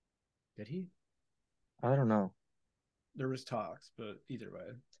 Did he? I don't know. There was talks, but either way.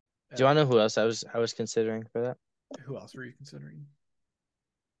 Do you want to know who else I was considering for that? Who else were you considering?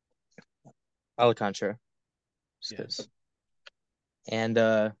 Alcantara. Yeah.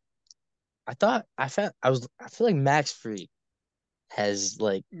 And I feel like Max Fried has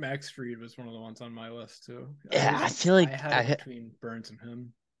like Max Fried was one of the ones on my list too. yeah, I feel I like had it between Burns and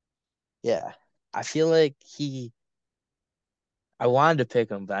him. yeah. I feel like I wanted to pick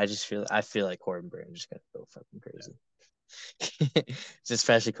him, but I feel like Corbin Burns is gonna go fucking Yeah. crazy. Just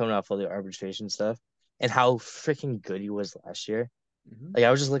especially coming off all the arbitration stuff and how freaking good he was last year. Mm-hmm. Like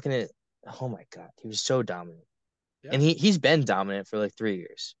I was just looking at oh my God, he was so dominant. Yeah, And he's been dominant for like 3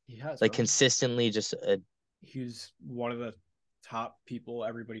 years. he has, Like bro. consistently just a He's one of the top people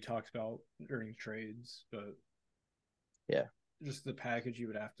everybody talks about during trades, but yeah, just the package you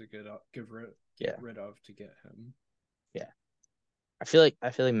would have to get yeah, rid of to get him. yeah. I feel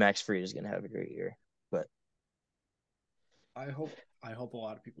like Max Fried is gonna have a great year. But I hope a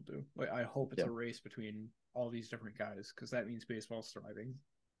lot of people do. Like I hope it's yeah, a race between all these different guys because that means baseball's thriving.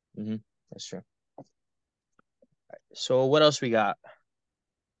 that's true. So what else we got?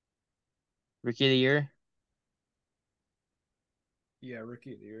 Rookie of the year? Yeah,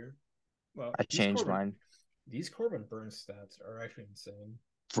 rookie of the year. Well, I changed mine. these Corbin Burns stats are actually insane.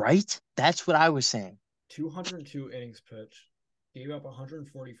 Right? That's what I was saying. 202 innings pitched, gave up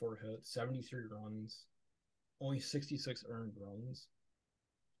 144 hits, 73 runs, only 66 earned runs.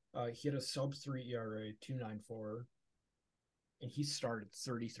 He had a sub 3 ERA, 2.94, and he started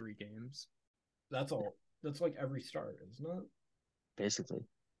 33 games. That's all. That's like every start, isn't it? Basically.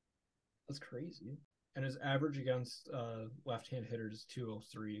 That's crazy. And his average against left-hand hitters is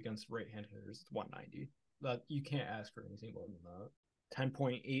 203, against right-hand hitters it's 190. That you can't ask for anything more than that.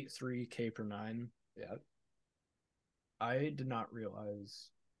 10.83 K per nine. Yeah. I did not realize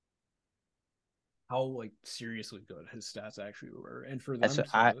how like seriously good his stats actually were. And for That's them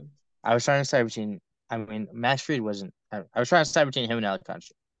what to I was trying to decide between I mean Max Fried wasn't I was trying to decide between him and Alec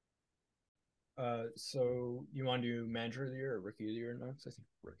Concha. so you want to do manager of the year or rookie of the year next? I think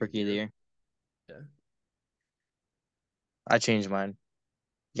rookie of the Rookie of the year. year. Yeah. I changed mine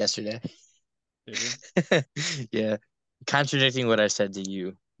yesterday. Did you? Yeah. Contradicting what I said to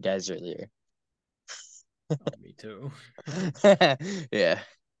you guys earlier. Oh, me too. Yeah.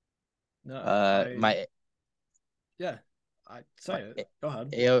 No, I My yeah. I my say it. Go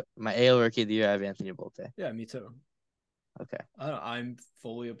ahead. my AL rookie of the year I have Anthony Volpe. Yeah, me too. Okay. I'm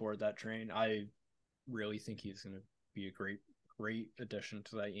fully aboard that train. I really think he's going to be a great addition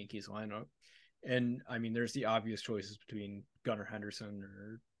to that Yankees lineup. And I mean, there's the obvious choices between Gunnar Henderson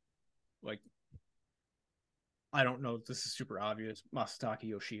or like I don't know if this is super obvious. Masataka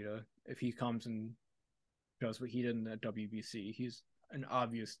Yoshida. If he comes and does what he did in the WBC, he's an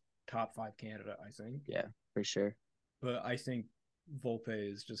obvious top 5 candidate, I think. Yeah, for sure. But I think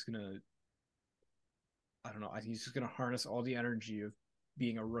Volpe is just gonna I don't know, I think he's just gonna harness all the energy of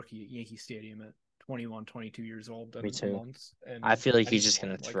being a rookie at Yankee Stadium at 21, 22 years old Me in a too. month. I And feel like I think he's he's just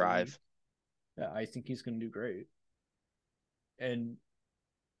gonna gonna have like a week. thrive. Yeah, I think he's gonna do great. And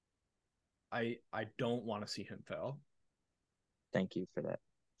I don't want to see him fail. Thank you for that.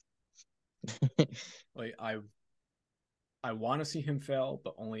 Like I want to see him fail,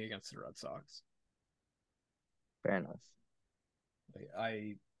 but only against the Red Sox. Fair enough. Like,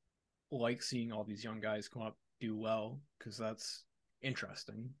 I like seeing all these young guys come up do well because that's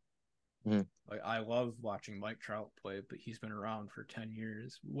interesting. Mhm. Like I love watching Mike Trout play, but he's been around for 10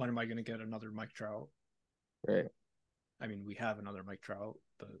 years. When am I going to get another Mike Trout? Right. I mean, we have another Mike Trout,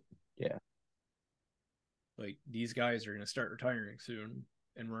 but Yeah. like these guys are going to start retiring soon,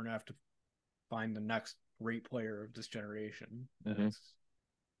 and we're going to have to find the next great player of this generation. And Hmm.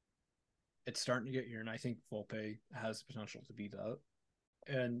 it's starting to get here, and I think Volpe has the potential to be that.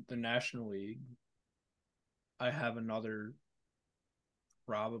 And the National League, I have another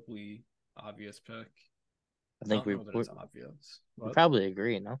probably obvious pick. I I think don't know that it's obvious. we What? probably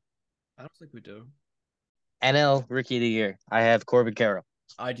agree, no? I don't think we do. NL rookie of the year. I have Corbin Carroll.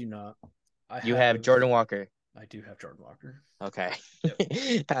 I do not. I You have have. Jordan Walker. I do have Jordan Walker. Okay.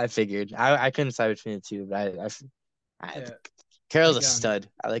 Yep. I figured. I couldn't decide between the two, but I Yeah. Carroll's a Again,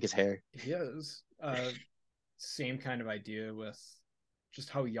 stud. I like his hair. he is. Same kind of idea with just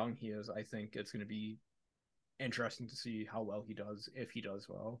how young he is. I think it's going to be interesting to see how well he does if he does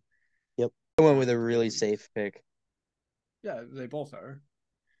well. Yep. I went Out with of a the big really leagues. safe pick. Yeah, they both are.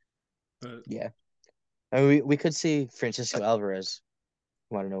 But Yeah. I mean, we could see Francisco Alvarez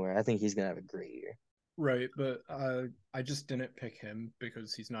come out of nowhere. I think he's gonna have a great year. right, but I just didn't pick him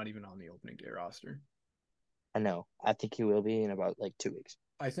because he's not even on the opening day roster. I know. I think he will be in about like 2 weeks.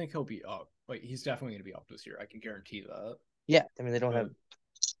 I think he'll be up. Like he's definitely going to be up this year. I can guarantee that. Yeah. I mean, they don't have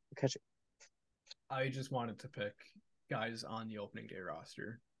But a catcher. I just wanted to pick guys on the opening day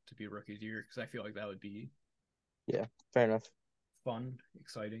roster to be rookie of the year because I feel like that would be Yeah. Fair enough. fun,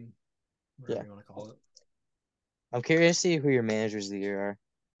 exciting. whatever Yeah. you want to call it. I'm curious to see who your managers of the year are.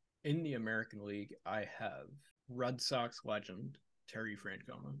 In the American League, I have Red Sox legend Terry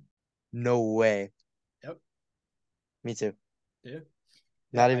Francona. No way. Yep. Me too. Yeah. Yeah.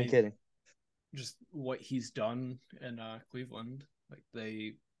 Not even I kidding. just what he's done in Cleveland. Like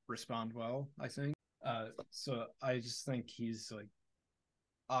they respond well, I think. So I just think he's like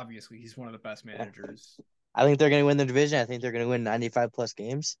obviously he's one of the best Yeah. managers. I think they're going to win the division. I think they're going to win 95 plus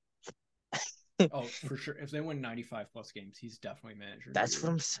games. Oh, for sure. If they win 95 plus games, he's definitely manager of the That's what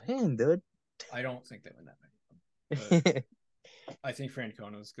year. I'm saying, dude. I don't think they win that many, but I think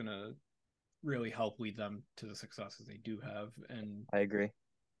Francona is gonna really help lead them to the successes they do have, and I agree.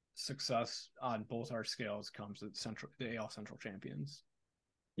 success on both our scales comes at the AL Central champions.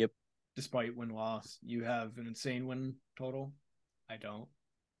 Yep. Despite win loss, you have an insane win total. I don't,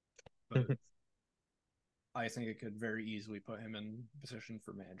 but I think it could very easily put him in position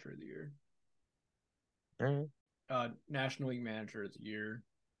for manager of the year. All right. National League manager of the year.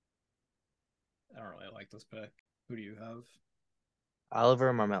 I don't really like this pick. Who do you have?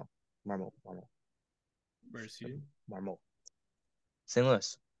 Oliver Marmol. Marmol. Where's he? Marmol. St.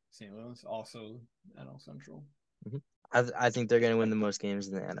 Louis. St. Louis, also NL Central. Mm-hmm. I think they're going to win the most games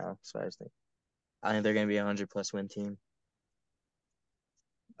in the NL. So I think they're going to be a 100 plus win team.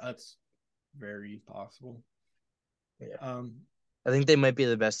 That's very possible. Yeah. Um, I think they might be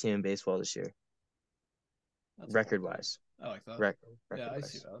the best team in baseball this year, that's record wise. I like that. Record Yeah, I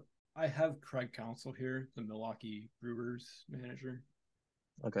wise. see that. I have Craig Counsell here, the Milwaukee Brewers manager.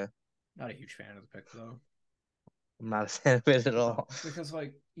 Okay. Not a huge fan of the pick though. I'm not a fan of it at all. Because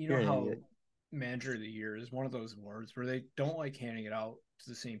like you know You're an how idiot. manager of the year is one of those awards where they don't like handing it out to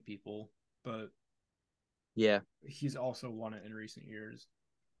the same people, but Yeah. he's also won it in recent years.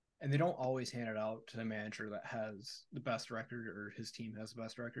 And they don't always hand it out to the manager that has the best record or his team has the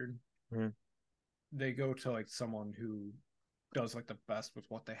best record. Mm-hmm. They go to like someone who does like the best with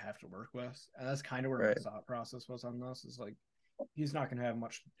what they have to work with. And that's kind of where Right. my thought process was on this is like he's not gonna have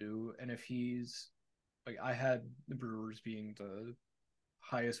much to do. And if he's like I had the Brewers being the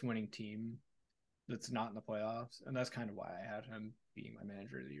highest winning team that's not in the playoffs, and that's kind of why I had him being my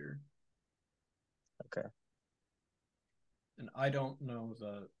manager of the year. Okay. And I don't know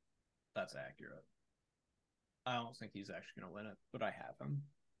that that's accurate. I don't think he's actually gonna win it, but I have him.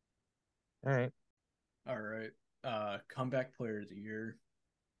 All right. All right. Comeback player of the year.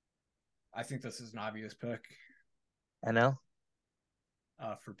 I think this is an obvious pick. NL.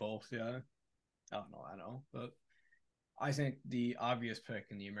 For both, yeah. I know. But I think the obvious pick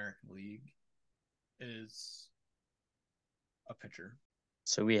in the American League is a pitcher.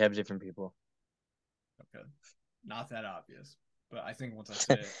 So we have different people. Okay. Not that obvious. But I think once I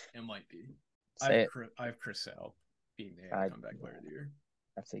say it, it might be. Say I have Chris Sale being the comeback player of the year.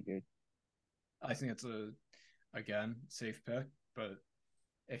 I figured. I think it's again, safe pick, but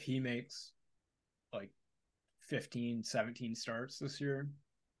if he makes like 15, 17 starts this year,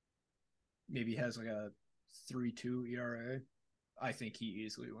 maybe has like a 3.2 ERA, I think he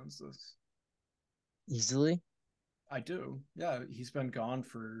easily wins this. Easily? I do. Yeah, he's been gone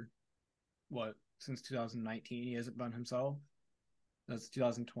for what, since 2019. He hasn't been himself. That's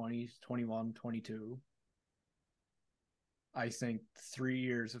 2020, 21, 22. I think 3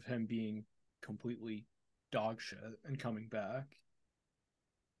 years of him being completely dog shit and coming back,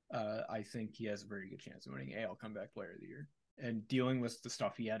 I think he has a very good chance of winning AL Comeback Player of the Year. And dealing with the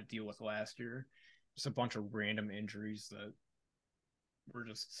stuff he had to deal with last year, just a bunch of random injuries that were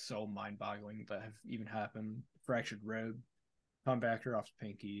just so mind-boggling that have even happened. Fractured rib, comebacker off the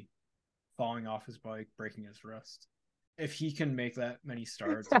pinky, falling off his bike, breaking his wrist. If he can make that many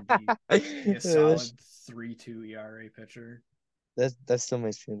starts and be a solid 3.2 ERA pitcher, that still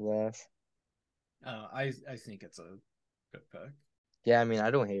makes me laugh. I think it's a good pick. Yeah, I mean, I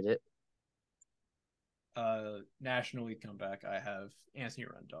don't hate it. National League comeback, I have Anthony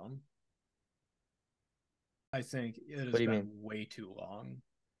Rendon. I think it has been way too long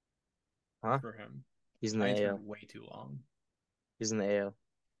for him. He's in the AL. Way too long. He's in the AL.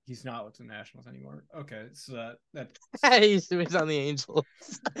 He's not with the Nationals anymore. Okay, so that he's on the Angels.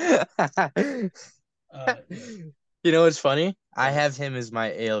 You know what's funny? What? I have him as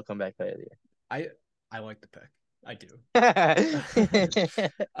my AL comeback player of the year. I like the pick. I do.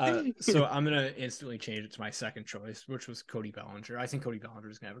 So I'm gonna instantly change it to my second choice, which was Cody Bellinger. I think Cody Bellinger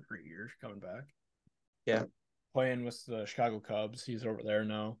is gonna have a great year coming back. Yeah, playing with the Chicago Cubs. He's over there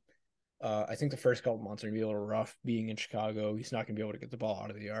now. I think the first couple months are gonna be a little rough being in Chicago. He's not gonna be able to get the ball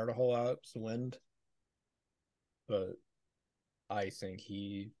out of the yard a whole lot. It's the wind, but I think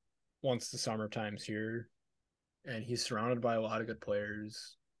once the summertime's here, and he's surrounded by a lot of good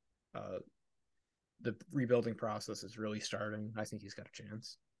players. Uh, the rebuilding process is really starting. I think he's got a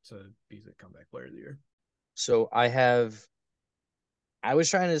chance to be the comeback player of the year. So I was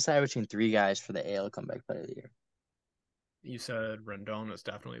trying to decide between three guys for the AL comeback player of the year. You said Rendon is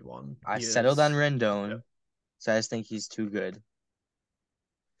definitely one. I He settled on is. Yep, Rendon, so I just think he's too good.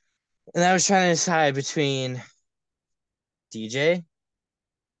 And I was trying to decide between DJ,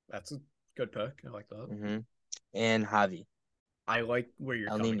 that's a good pick. I like that. and Javi I like where you're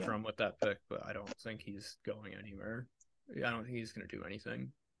El coming Nino. from with that pick, but I don't think he's going anywhere. I don't think he's going to do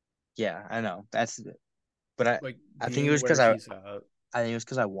anything. Yeah, I know. But Like I think it being was because where he's at, I think it was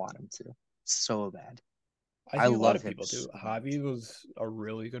because I want him to so bad. I I think a lot love of him people do. so much. Javi was a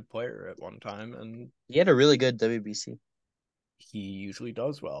really good player at one time, and He had a really good WBC. he usually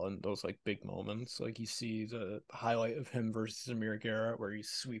does well in those like big moments. Like you see the highlight of him versus Amir Garrett where he's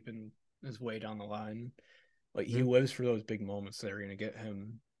sweeping his way down the line. Like he Mhm. lives for those big moments that are going to get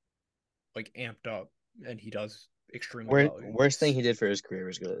him like amped up, and he does extremely well. Worst thing he did for his career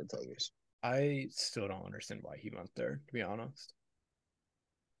was go to the Tigers. I still don't understand why he went there, to be honest.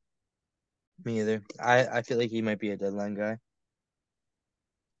 Me either. I feel like he might be a deadline guy.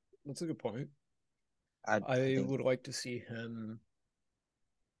 That's a good point. I I think would like to see him.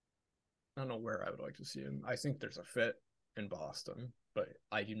 I don't know where I would like to see him. I think there's a fit in Boston, but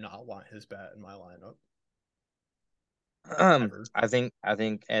I do not want his bat in my lineup ever. I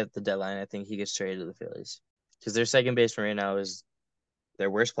think at the deadline I think he gets traded to the Phillies because their second baseman right now is their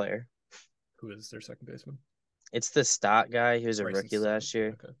worst player. Who is their second baseman? It's the Stott guy. He was a Bryson rookie Stott. last year.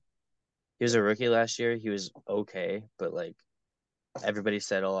 Okay. He was Yep. a rookie last year. He was okay, but like everybody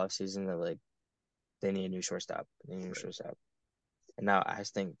said all off season that like they need a new shortstop. They need a new Right. shortstop. And now I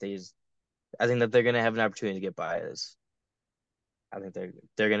think that they're gonna have an opportunity to get Baez. I think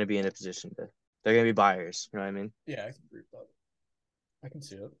they're gonna be in a position to they're gonna be buyers. You know what I mean? Yeah, I can agree with that. I can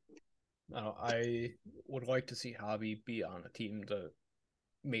see it. I would like to see Javi be on a team that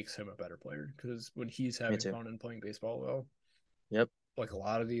makes him a better player because when he's Me having too. fun and playing baseball well, Yep. like a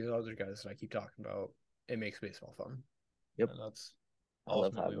lot of these other guys that I keep talking about, it makes baseball fun, Yep. and that's I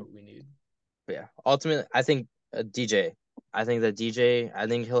love ultimately Javi. what we need. But yeah, ultimately, I think DJ. I think that DJ. I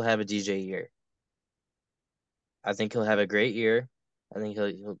think he'll have a DJ year. I think he'll have a great year. I think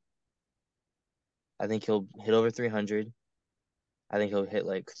I think he'll hit over 300. I think he'll hit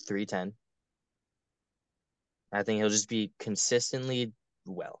like 310. I think he'll just be consistently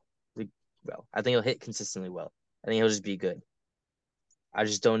well. Like, well, I think he'll hit consistently well. I think he'll just be good. I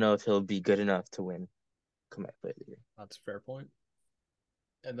just don't know if he'll be good enough to win comeback player of the year. That's a fair point,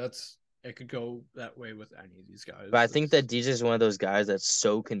 and that's it could go that way with any of these But guys. I think that It's DJ is one of those guys that's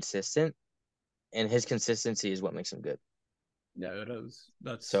so consistent, and his consistency is what makes him good. yeah, it is.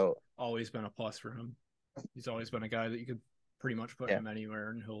 That's So always been a plus for him. He's always been a guy that you could pretty much put yeah, him anywhere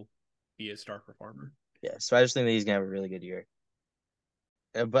and he'll be a star performer. yeah. So I just think that he's gonna have a really good year.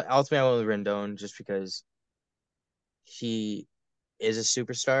 But ultimately, I went with Rendon just because he is a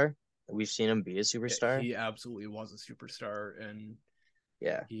superstar. We've seen him be a Yeah, superstar. he absolutely was a superstar, and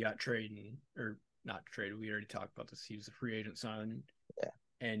Yeah, he got traded or not traded. We already talked about this. He was a free agent sign, yeah.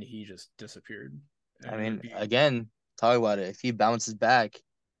 and he just disappeared. I And it would mean, be again, talk about it. If he bounces back,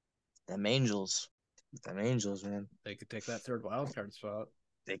 them Angels, man, they could take that third wild card spot.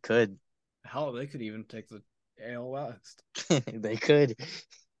 they could, Hell, they could even take the AL West. they could.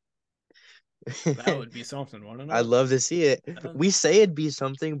 That would be something, wouldn't I'd it? love to see it. And We say it'd be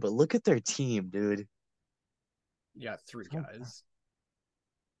something, but look at their team, dude. you got three guys.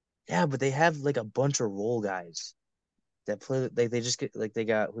 Yeah, but they have like a bunch of role guys that play. Like they just get like they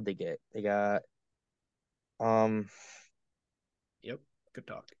got who they get. They got um Yep, good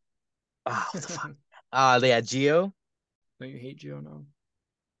talk. what the fuck. They got Geo. Don't you hate Gio now?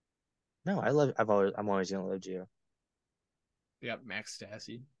 No, I'm always gonna love Geo. They got Max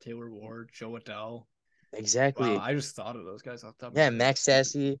Stassi, Taylor Ward, Joe Adell. Wow, Exactly. I just thought of those guys off the top of my Yeah, head. Max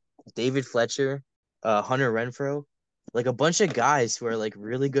Sassy, David Fletcher, Hunter Renfro, like a bunch of guys who are like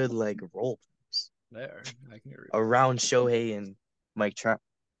really good like role players There, I can agree with that. around Shohei and Mike Trout.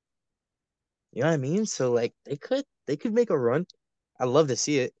 You know what I mean? So like they could make a run. I love to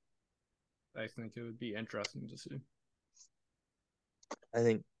see it. I think it would be interesting to see. I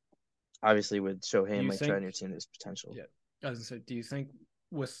think obviously with Shohei Do and you Mike Trout think? on your team, there's potential. Yeah, as I said, do you think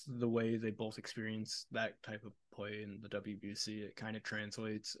with the way they both experience that type of play in the WBC, it kind of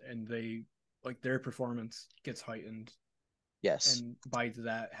translates, and they like their performance gets heightened, Yes. and by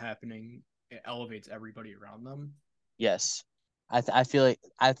that happening, it elevates everybody around them. Yes. I feel like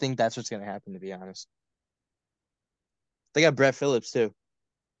I think that's what's gonna happen to be honest. They got Brett Phillips too.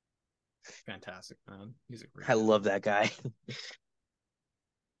 Fantastic, man. He's a great I guy. love that guy.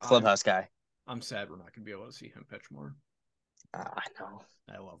 Clubhouse guy. I'm sad we're not gonna be able to see him pitch more. I know.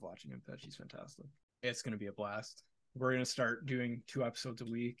 I love watching him pitch. He's fantastic. It's gonna be a blast. We're gonna start doing 2 episodes a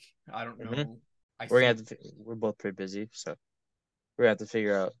week. I don't know. We're both pretty busy, so we're gonna have to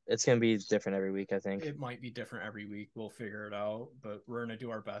figure out. It's gonna be different every week, I think. It might be different every week. We'll figure it out, but we're gonna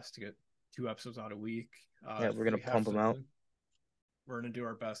do our best to get 2 episodes out a week. We're gonna pump them out. We're gonna do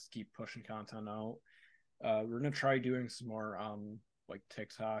our best to keep pushing content out. We're gonna try doing some more on like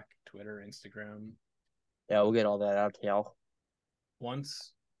TikTok, Twitter, Instagram. Yeah, we'll get all that out to y'all.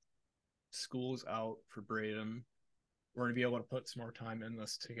 Once school's out for Braden, we're gonna be able to put some more time in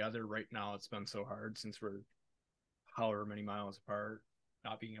this together. Right now, it's been so hard since we're however many miles apart,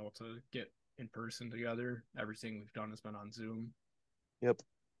 not being able to get in person together. Everything we've done has been on Zoom. Yep.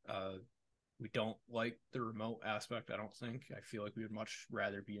 We don't like the remote aspect. I don't think. I feel like we would much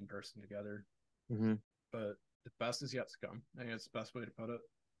rather be in person together. Mm-hmm. But the best is yet to come. I think that's the best way to put it.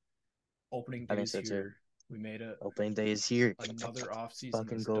 Opening day is here. We made it. Opening day is here. Another off season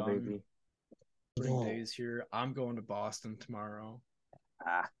Fucking is go, done. baby. Opening day is here. I'm going to Boston tomorrow.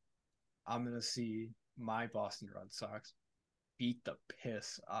 I'm gonna see my Boston Red Sox beat the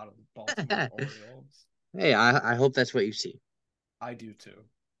piss out of the Baltimore Orioles. Hey, I hope that's what you see. I do too.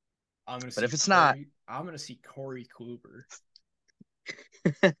 But if it's not, I'm gonna see Corey Kluber.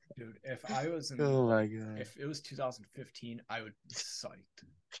 Dude, if I was in, my God, if it was 2015, I would be psyched.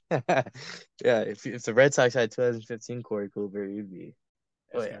 Yeah, if the Red Sox had 2015 Corey Kluber, you'd be.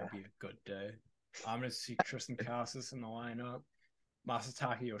 It's gonna be a good day. I'm gonna see Tristan Casas in the lineup.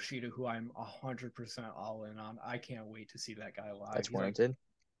 Masataka Yoshida, who I'm 100% all in on. I can't wait to see that guy live. That's warranted.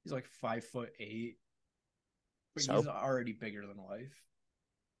 He's like 5'8", but he's already bigger than life.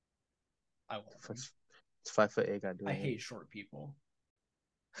 I love him. It's 5'8" guy. I hate short people.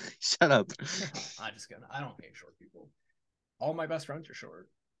 Shut up. I'm just kidding. I don't hate short people. All my best friends are short.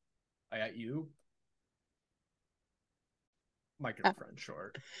 I got you. My girlfriend's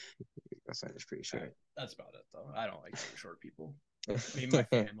short. That's pretty short. Right, that's about it, though. I don't like short people. Me and my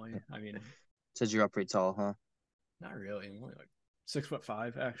family. I mean, said you're up pretty tall, huh? Not really. I'm only like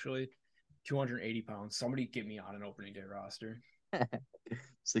 6'5", actually. 280 pounds. Somebody get me on an opening day roster.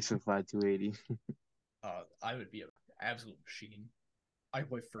 6'5", 280. I would be an absolute machine. I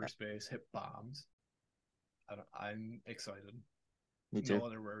play first base, hit bombs. I'm excited. Me too. No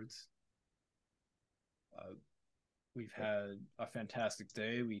other words. We've had a fantastic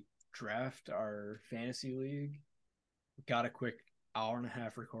day. We draft our fantasy league. Got a quick hour and a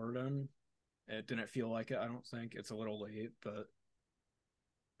half record on. It didn't feel like it, I don't think. It's a little late, but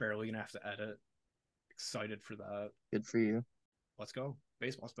barely gonna have to edit. Excited for that. Good for you. Let's go.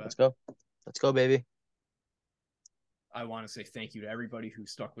 Baseball's back. Let's go, baby. I want to say thank you to everybody who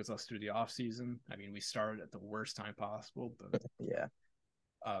stuck with us through the off season. I mean, we started at the worst time possible, but yeah,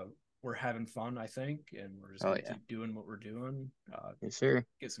 we're having fun, I think, and we're just gonna keep doing what we're doing. Yes, sir.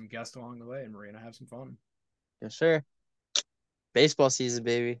 Get some guests along the way, and we're gonna have some fun. Yes, sir. Baseball season,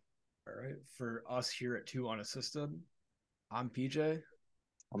 baby. All right. For us here at Two Unassisted, I'm PJ.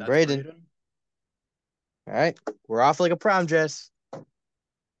 I'm Braden. All right. We're off like a prom dress.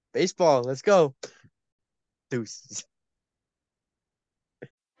 Baseball. Let's go. Deuces.